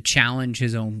 and to challenge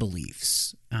his own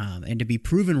beliefs, and to be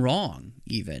proven wrong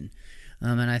even.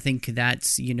 And I think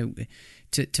that's,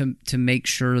 to make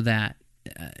sure that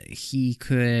he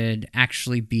could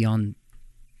actually be on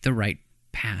the right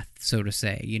path, so to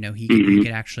say. He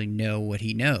could actually know what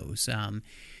he knows.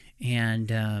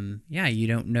 You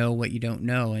don't know what you don't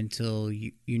know until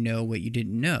you know what you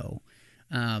didn't know.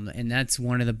 And that's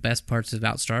one of the best parts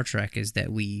about Star Trek, is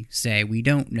that we say we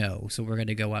don't know, so we're going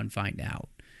to go out and find out.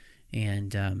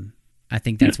 And I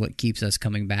think that's what keeps us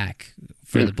coming back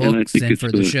for the books and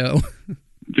for the show.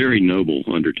 Very noble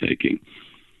undertaking,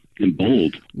 and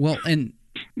bold. Well, and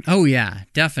Oh yeah,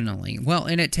 definitely. Well,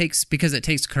 and it takes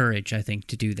courage, I think,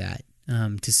 to do that.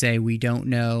 To say we don't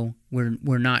know,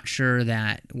 we're not sure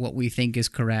that what we think is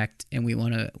correct, and we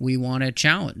want to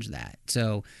challenge that.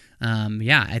 So,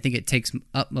 yeah, I think it takes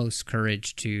utmost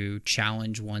courage to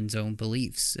challenge one's own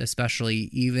beliefs, especially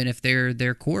even if they're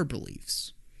their core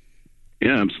beliefs.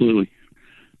 Yeah, absolutely.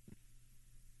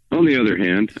 On the other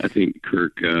hand, I think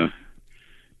Kirk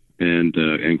and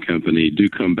company do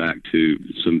come back to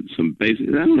some basic.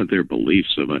 I don't know if they're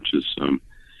beliefs so much as some.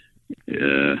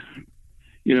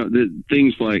 The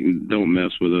things like don't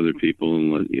mess with other people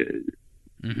and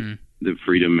the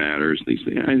freedom matters. These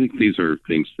things, I think these are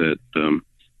things that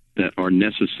are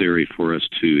necessary for us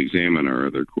to examine our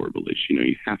other core beliefs.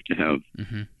 You have to have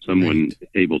someone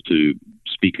able to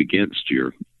speak against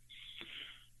your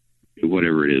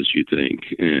whatever it is you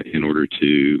think in order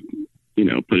to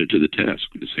put it to the test.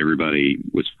 Because everybody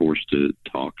was forced to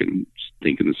talk and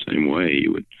think in the same way,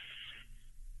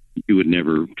 you would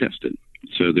never test it.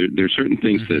 So there are certain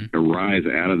things that arise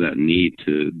out of that need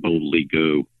to boldly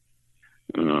go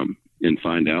and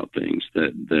find out things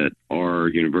that are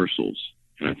universals.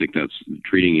 And I think that's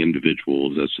treating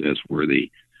individuals as worthy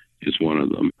is one of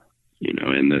them.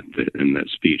 And that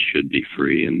speech should be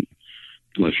free, and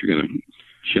unless you're going to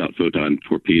shout photon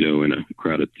torpedo in a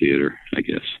crowded theater, I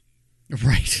guess.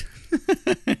 Right.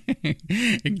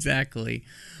 Exactly.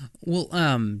 Well,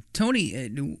 Tony,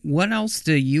 what else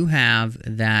do you have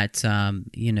that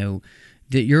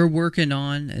that you're working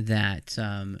on that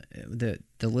the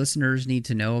listeners need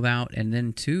to know about? And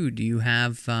then too, do you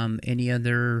have any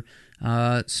other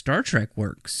Star Trek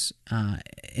works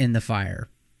in the fire?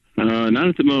 Not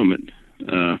at the moment,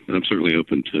 but I'm certainly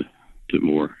open to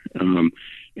more. I'm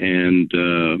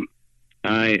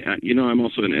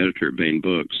also an editor at Baen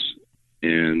Books.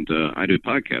 And I do a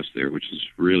podcast there, which is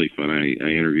really fun. I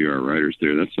interview our writers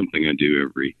there. That's something I do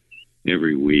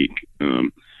every week.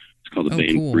 It's called the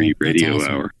Baen Free Radio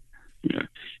Hour. Yeah,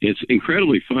 it's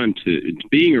incredibly fun to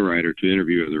being a writer, to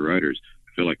interview other writers.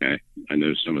 I feel like I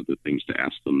know some of the things to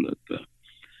ask them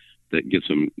that gets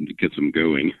them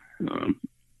going.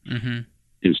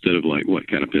 Instead of like, what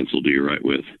kind of pencil do you write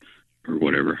with, or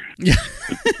whatever. Yeah.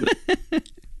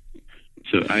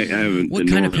 So I have. What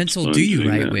kind of pencil do you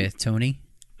write with, Tony?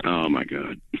 Oh my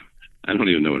God, I don't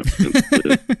even know what a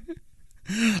pencil is.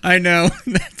 I know,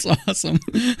 that's awesome.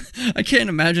 I can't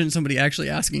imagine somebody actually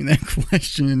asking that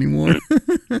question anymore.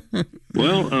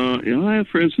 Well, I have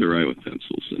friends that write with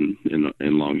pencils and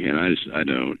longhand. I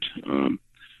don't.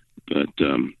 But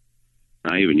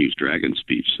I even use Dragon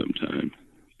Speech sometimes.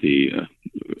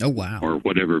 Oh wow! Or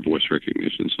whatever voice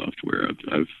recognition software.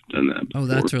 I've done that before. Oh,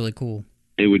 that's really cool.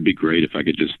 It would be great if I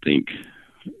could just think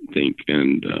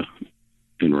and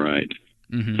write.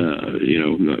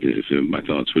 If my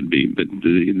thoughts would be, but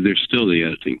there's still the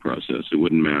editing process. It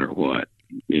wouldn't matter what,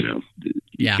 You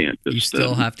can't just, you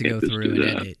still have to go through and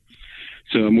edit.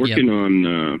 So I'm working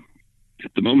on,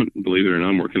 at the moment, believe it or not,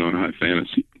 I'm working on high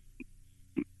fantasy.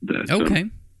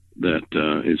 That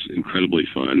is incredibly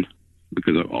fun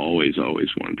because I've always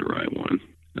wanted to write one.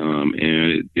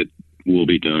 And it will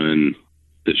be done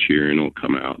this year, and it'll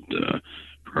come out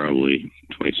probably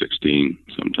 2016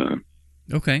 sometime.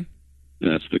 Okay.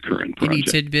 That's the current project. Any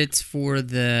tidbits for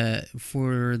the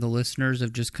listeners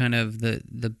of just kind of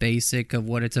the basic of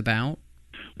what it's about?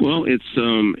 Well, it's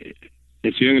a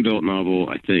young adult novel,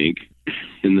 I think,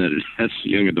 in that it has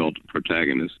young adult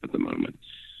protagonists at the moment.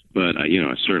 But I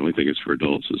certainly think it's for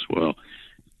adults as well.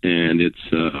 And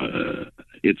it's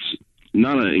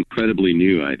not an incredibly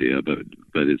new idea, but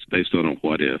it's based on a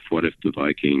what if. What if the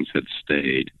Vikings had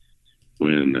stayed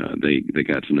when they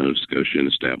got to Nova Scotia and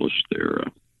established or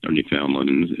Newfoundland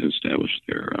and established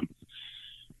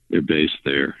their base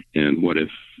there? And what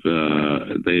if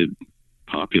they had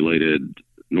populated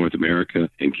North America,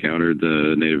 encountered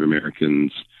the Native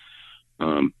Americans,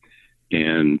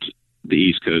 and the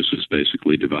East Coast was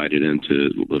basically divided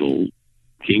into little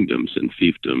kingdoms and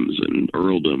fiefdoms and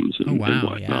earldoms and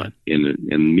whatnot. Yeah.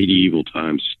 And medieval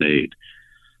times stayed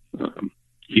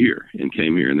here and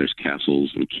came here, and there's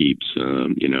castles and keeps,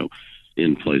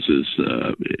 in places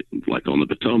like on the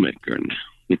Potomac, and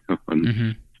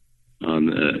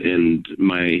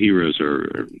my heroes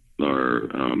are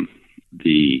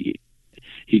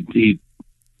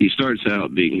he starts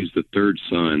out he's the third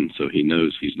son, so he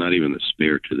knows he's not even the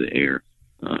spare to the heir,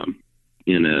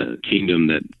 in a kingdom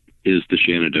that is the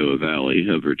Shenandoah Valley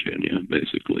of Virginia,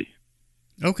 basically.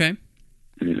 Okay.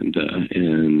 And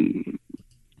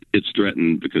it's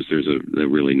threatened because there's a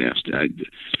really nasty.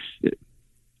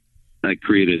 I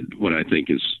created what I think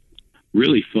is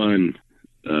really fun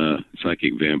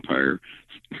psychic vampire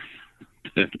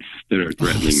that are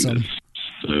threatening this.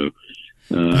 So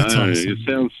That's I don't awesome.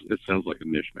 know, it sounds like a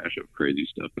mishmash of crazy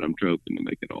stuff, but I'm hoping to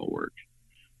make it all work.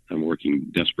 I'm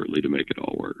working desperately to make it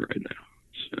all work right now.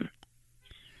 So,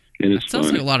 and it's Sounds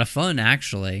fun. like a lot of fun,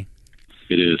 actually.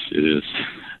 It is.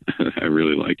 I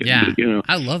really like it. Yeah, But,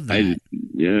 I love that.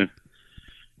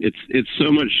 It's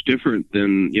so much different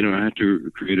than, I have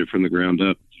to create it from the ground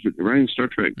up. Writing a Star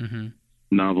Trek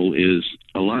novel is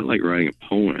a lot like writing a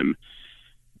poem,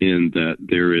 in that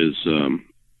there is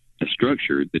a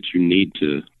structure that you need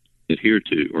to adhere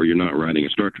to, or you're not writing a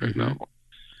Star Trek novel.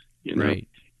 Right.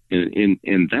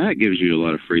 And that gives you a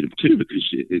lot of freedom too, because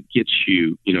it gets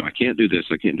you, I can't do this,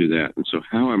 I can't do that, and so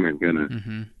how am I going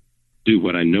to do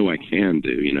what I know I can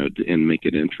do, and make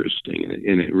it interesting,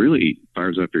 and it really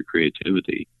fires up your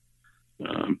creativity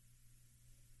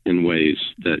in ways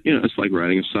that, it's like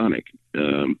writing a Sonic.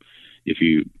 If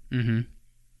you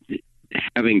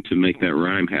having to make that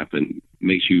rhyme happen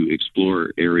makes you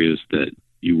explore areas that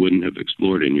you wouldn't have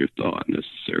explored in your thought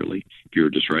necessarily if you were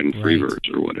just writing free verse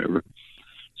or whatever.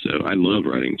 So I love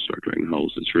writing Star Trek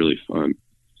novels. It's really fun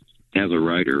as a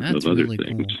writer of other really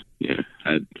things. Cool. Yeah,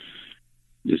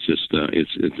 it's just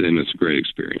it's a great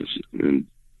experience, and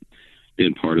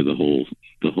being part of the whole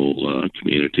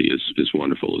community is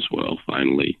wonderful as well.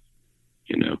 Finally,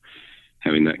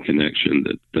 having that connection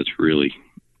that's really,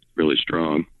 really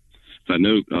strong. So I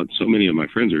know so many of my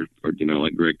friends are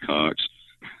like Greg Cox.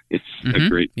 It's a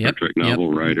great Star Trek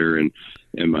novel writer, and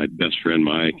my best friend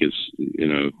Mike is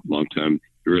long time.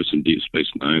 He wrote some Deep Space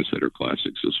Nines that are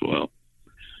classics as well.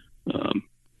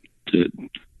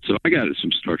 So I got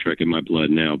some Star Trek in my blood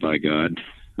now, by God,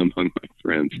 among my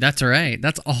friends. That's right.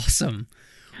 That's awesome.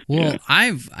 Well,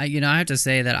 I have to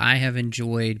say that I have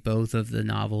enjoyed both of the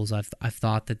novels. I've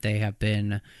thought that they have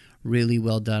been really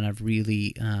well done. I've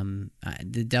really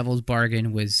The Devil's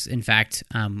Bargain was, in fact,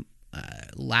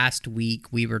 last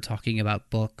week we were talking about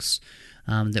books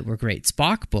that were great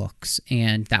Spock books,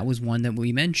 and that was one that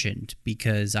we mentioned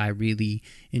because I really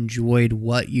enjoyed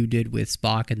what you did with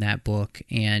Spock in that book.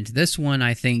 And this one,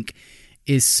 I think,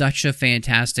 is such a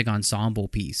fantastic ensemble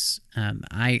piece.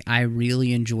 I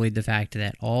really enjoyed the fact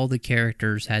that all the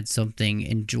characters had something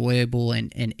enjoyable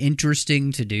and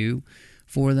interesting to do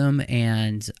for them,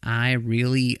 and I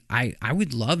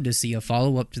would love to see a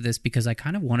follow-up to this because I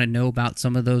kind of want to know about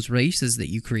some of those races that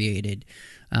you created.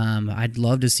 I'd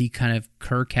love to see kind of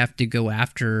Kirk have to go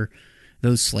after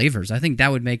those slavers. I think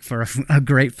that would make for a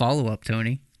great follow-up,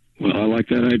 Tony. Well, I like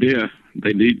that idea.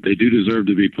 They do deserve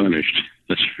to be punished.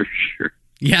 That's for sure.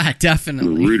 Yeah,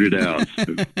 definitely. Rooted out.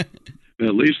 So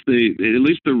at least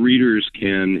the readers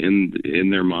can, in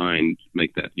their mind,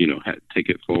 make that, take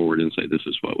it forward and say, this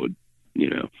is what would,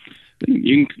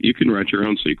 you can write your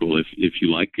own sequel if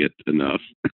you like it enough.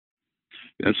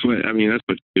 That's what you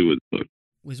do with the book.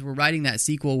 We're writing that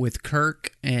sequel with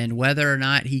Kirk, and whether or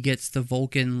not he gets the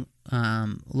Vulcan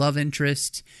love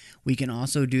interest, we can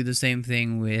also do the same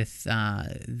thing with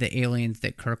the aliens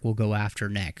that Kirk will go after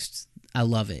next. I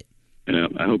love it. Yeah,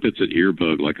 I hope it's an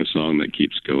earbug, like a song that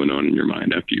keeps going on in your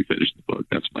mind after you finish the book.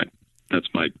 That's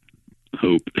my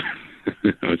hope.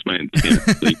 It's my intent.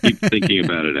 So you keep thinking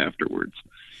about it afterwards,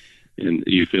 and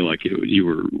you feel like you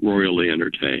were royally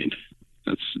entertained.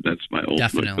 That's my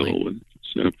ultimate goal with it.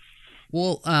 So.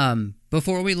 Well,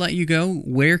 before we let you go,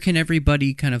 where can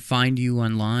everybody kind of find you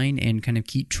online and kind of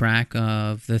keep track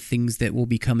of the things that will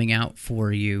be coming out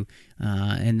for you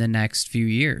in the next few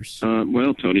years?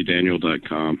 Well,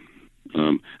 TonyDaniel.com.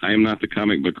 I am not the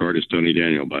comic book artist Tony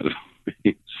Daniel, by the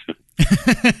way.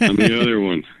 I'm the other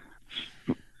one.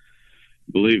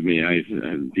 Believe me,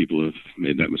 people have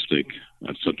made that mistake.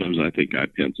 Sometimes I think I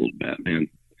penciled Batman,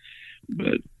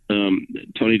 but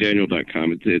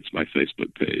TonyDaniel.com. It's my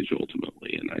Facebook page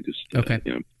ultimately, and I just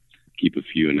keep a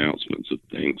few announcements of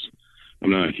things.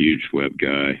 I'm not a huge web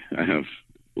guy. I have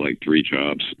like 3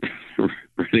 jobs: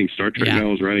 writing Star Trek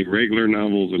novels, writing regular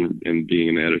novels, and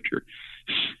being an editor.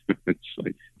 It's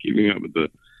like keeping up with a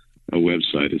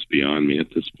website is beyond me at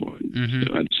this point.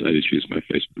 So I decided to use my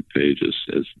Facebook page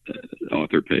as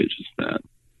author page as that.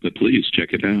 But please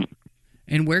check it out.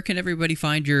 And where can everybody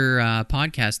find your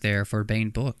podcast there for Baen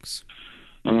Books?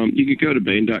 You can go to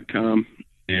Baen.com,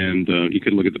 and you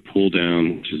can look at the pull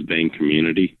down, which is Baen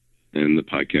Community, and the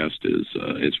podcast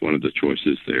is one of the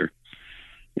choices there.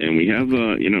 And we have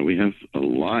we have a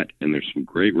lot, and there's some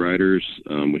great writers.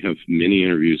 We have many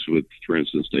interviews with, for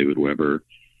instance, David Weber,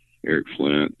 Eric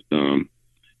Flint,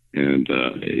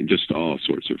 and just all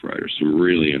sorts of writers. Some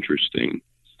really interesting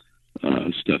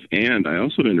stuff. And I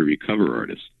also interview cover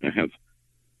artists.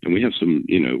 We have some,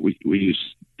 we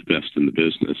use the best in the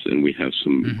business, and we have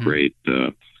some great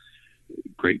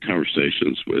great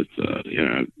conversations with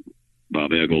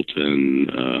Bob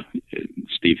Eggleton,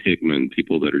 Steve Hickman,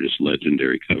 people that are just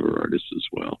legendary cover artists as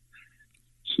well.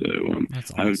 So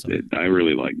That's awesome. I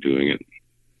really like doing it,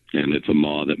 and it's a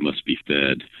maw that must be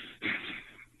fed.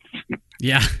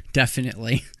 Yeah,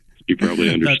 definitely. You probably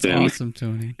understand. That's awesome,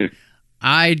 Tony.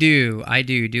 I do.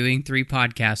 Doing 3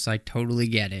 podcasts, I totally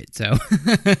get it. So,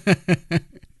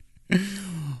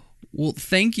 well,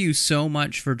 thank you so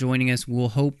much for joining us. We'll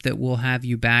hope that we'll have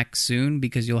you back soon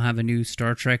because you'll have a new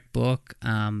Star Trek book.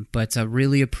 But I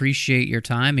really appreciate your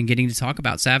time and getting to talk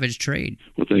about Savage Trade.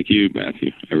 Well, thank you,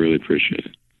 Matthew. I really appreciate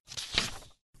it.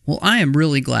 Well, I am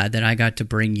really glad that I got to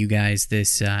bring you guys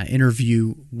this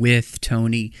interview with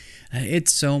Tony.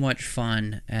 It's so much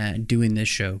fun doing this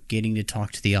show, getting to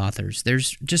talk to the authors.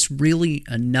 There's just really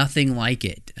nothing like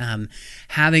it.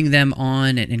 Having them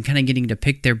on and kind of getting to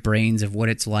pick their brains of what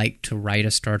it's like to write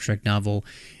a Star Trek novel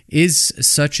is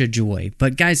such a joy.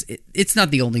 But guys, it's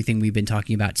not the only thing we've been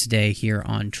talking about today here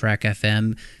on Trek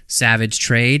FM Savage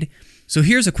Trade. So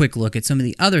here's a quick look at some of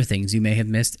the other things you may have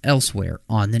missed elsewhere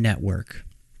on the network.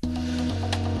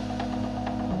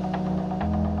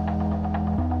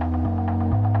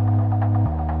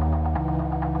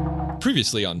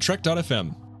 Previously on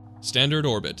Trek.fm, Standard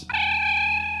Orbit.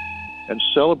 And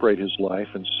celebrate his life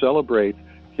and celebrate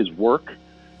his work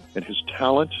and his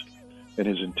talent and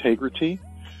his integrity.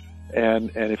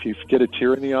 And if you get a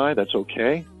tear in the eye, that's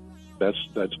okay. That's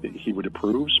he would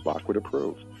approve. Spock would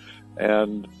approve.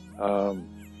 And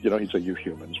he'd say, "You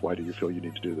humans, why do you feel you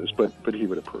need to do this?" But he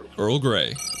would approve. Earl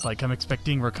Grey. Like, I'm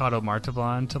expecting Ricardo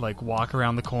Montalban to, like, walk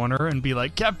around the corner and be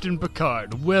like, "Captain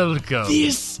Picard, welcome.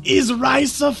 This is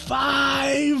Risa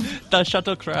 5! The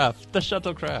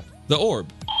shuttlecraft. The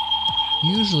Orb.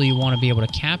 Usually you want to be able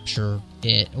to capture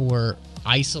it or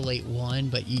isolate one,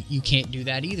 but you can't do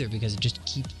that either because it just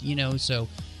keeps, so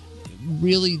it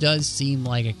really does seem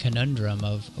like a conundrum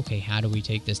of, okay, how do we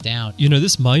take this down?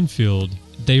 This minefield,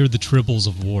 they are the tribbles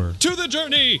of war. To the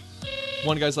journey!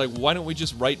 One guy's like, why don't we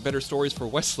just write better stories for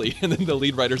Wesley? And then the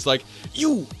lead writer's like,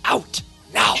 you out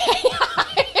now!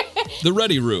 The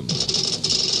Ready Room.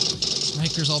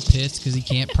 Riker's all pissed because he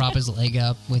can't prop his leg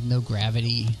up with no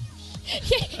gravity.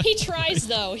 He tries,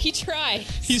 though. He tries.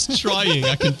 He's trying.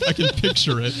 I can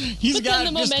picture it. But then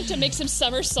the momentum makes him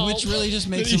somersault. Which really just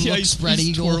makes him look spread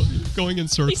eagle. Going in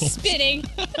circles. He's spinning.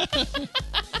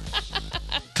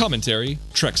 Commentary,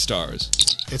 Trek Stars.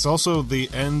 It's also the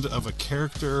end of a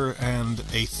character and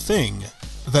a thing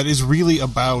that is really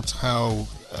about how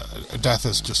death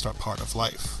is just a part of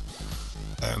life.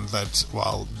 And that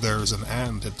while there's an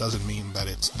end, it doesn't mean that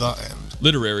it's the end.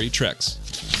 Literary Treks.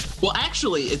 Well,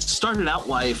 actually, it started out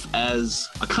life as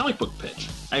a comic book pitch.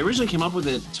 I originally came up with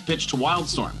it to pitch to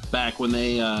Wildstorm back when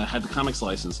they had the comics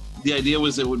license. The idea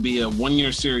was it would be a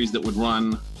one-year series that would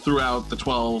run throughout the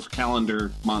 12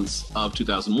 calendar months of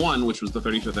 2001, which was the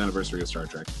 35th anniversary of Star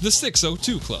Trek. The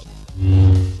 602 Club.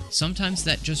 Sometimes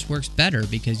that just works better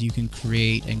because you can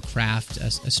create and craft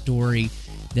a story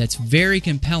that's very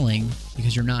compelling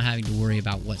because you're not having to worry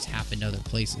about what's happened other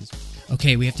places.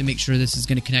 Okay, we have to make sure this is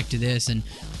going to connect to this, and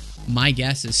my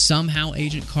guess is somehow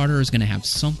Agent Carter is going to have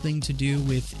something to do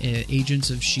with Agents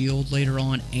of S.H.I.E.L.D. later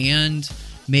on, and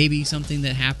maybe something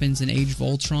that happens in Age of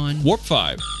Ultron. Warp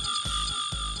 5.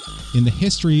 In the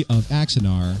history of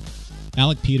Axanar,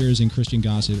 Alec Peters and Christian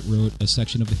Gossett wrote a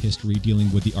section of the history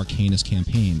dealing with the Arcanus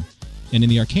campaign. And in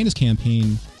the Arcanus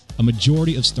campaign, a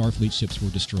majority of Starfleet ships were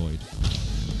destroyed.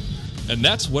 And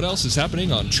that's what else is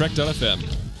happening on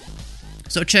Trek.fm.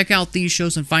 So check out these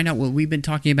shows and find out what we've been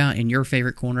talking about in your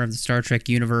favorite corner of the Star Trek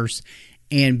universe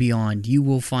and beyond. You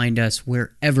will find us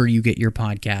wherever you get your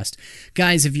podcast.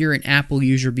 Guys, if you're an Apple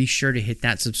user, be sure to hit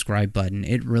that subscribe button.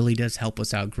 It really does help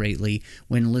us out greatly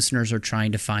when listeners are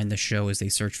trying to find the show as they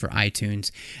search for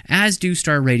iTunes, as do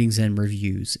star ratings and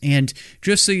reviews. And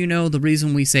just so you know, the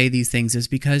reason we say these things is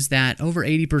because that over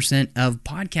 80% of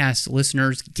podcast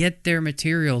listeners get their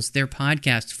materials, their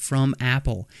podcasts from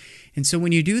Apple. And so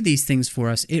when you do these things for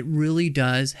us, it really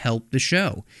does help the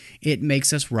show. It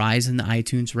makes us rise in the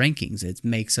iTunes rankings. It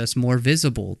makes us more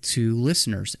visible to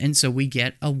listeners. And so we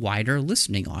get a wider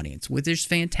listening audience, which is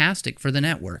fantastic for the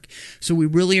network. So we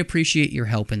really appreciate your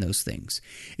help in those things.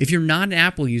 If you're not an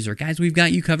Apple user, guys, we've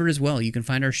got you covered as well. You can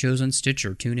find our shows on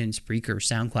Stitcher, TuneIn, Spreaker,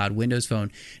 SoundCloud, Windows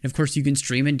Phone. And of course, you can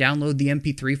stream and download the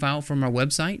MP3 file from our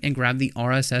website and grab the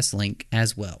RSS link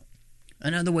as well.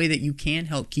 Another way that you can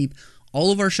help keep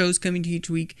All of our shows coming to you each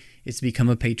week is to become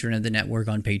a patron of the network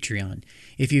on Patreon.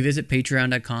 If you visit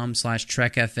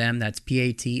patreon.com/TrekFM, that's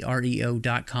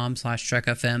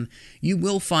PATREO.com/TrekFM, you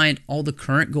will find all the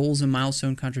current goals and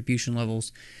milestone contribution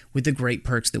levels with the great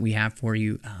perks that we have for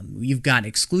you. You've got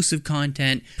exclusive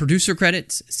content, producer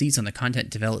credits, seats on the content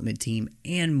development team,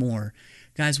 and more.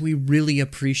 Guys, we really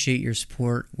appreciate your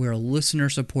support. We're a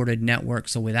listener-supported network,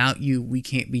 so without you, we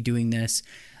can't be doing this.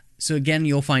 So again,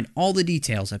 you'll find all the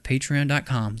details at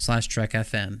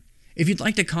patreon.com/TrekFM. If you'd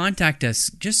like to contact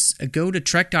us, just go to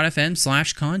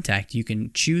trek.fm/contact. You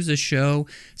can choose a show,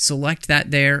 select that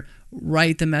there,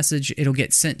 write the message. It'll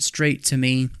get sent straight to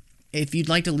me. If you'd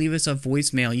like to leave us a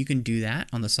voicemail, you can do that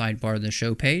on the sidebar of the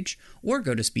show page, or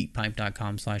go to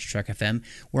speakpipe.com/TrekFM.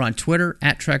 We're on Twitter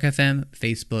 @TrekFM,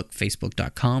 Facebook,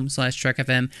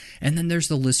 facebook.com/TrekFM, and then there's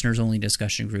the listeners-only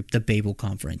discussion group, the Babel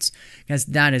Conference. Guys,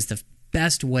 that is the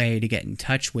best way to get in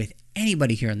touch with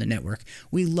anybody here on the network.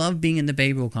 We love being in the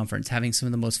Babel Conference, having some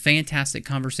of the most fantastic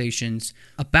conversations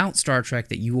about Star Trek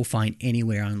that you will find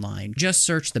anywhere online. Just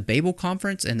search the Babel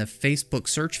Conference in the Facebook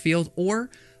search field, or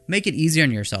make it easier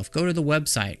on yourself. Go to the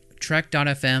website,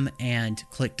 trek.fm, and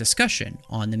click discussion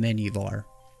on the menu bar.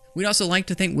 We'd also like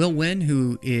to thank Will Wynn,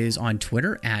 who is on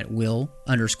Twitter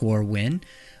 @Will_Wynn.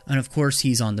 And of course,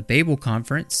 he's on the Babel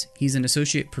Conference. He's an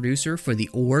associate producer for The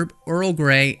Orb, Earl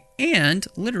Grey, and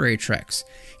Literary Treks.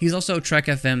 He's also Trek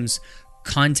FM's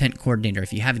content coordinator.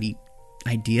 If you have any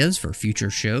ideas for future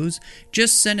shows,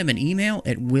 just send him an email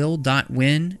at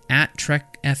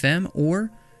will.win@trekfm,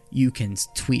 or you can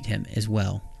tweet him as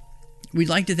well. We'd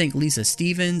like to thank Lisa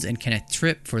Stevens and Kenneth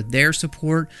Tripp for their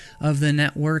support of the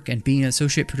network and being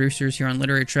associate producers here on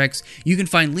Literary Treks. You can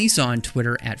find Lisa on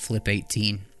Twitter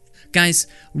 @Flip18. Guys,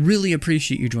 really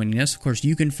appreciate you joining us. Of course,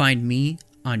 you can find me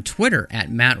on Twitter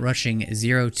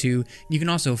 @MattRushing02. You can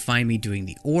also find me doing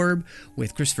The Orb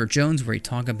with Christopher Jones, where we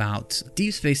talk about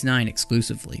Deep Space Nine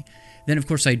exclusively. Then, of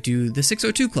course, I do the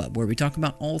 602 Club, where we talk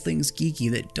about all things geeky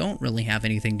that don't really have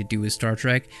anything to do with Star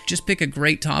Trek. Just pick a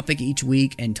great topic each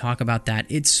week and talk about that.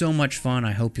 It's so much fun.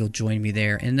 I hope you'll join me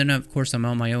there. And then, of course, I'm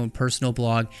on my own personal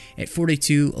blog at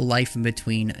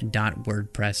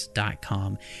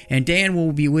 42lifeinbetween.wordpress.com. And Dan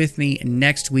will be with me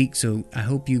next week, so I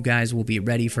hope you guys will be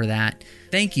ready for that.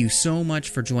 Thank you so much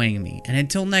for joining me. And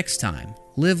until next time,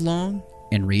 live long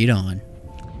and read on.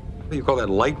 What do you call that,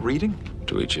 light reading?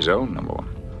 To each his own, number one.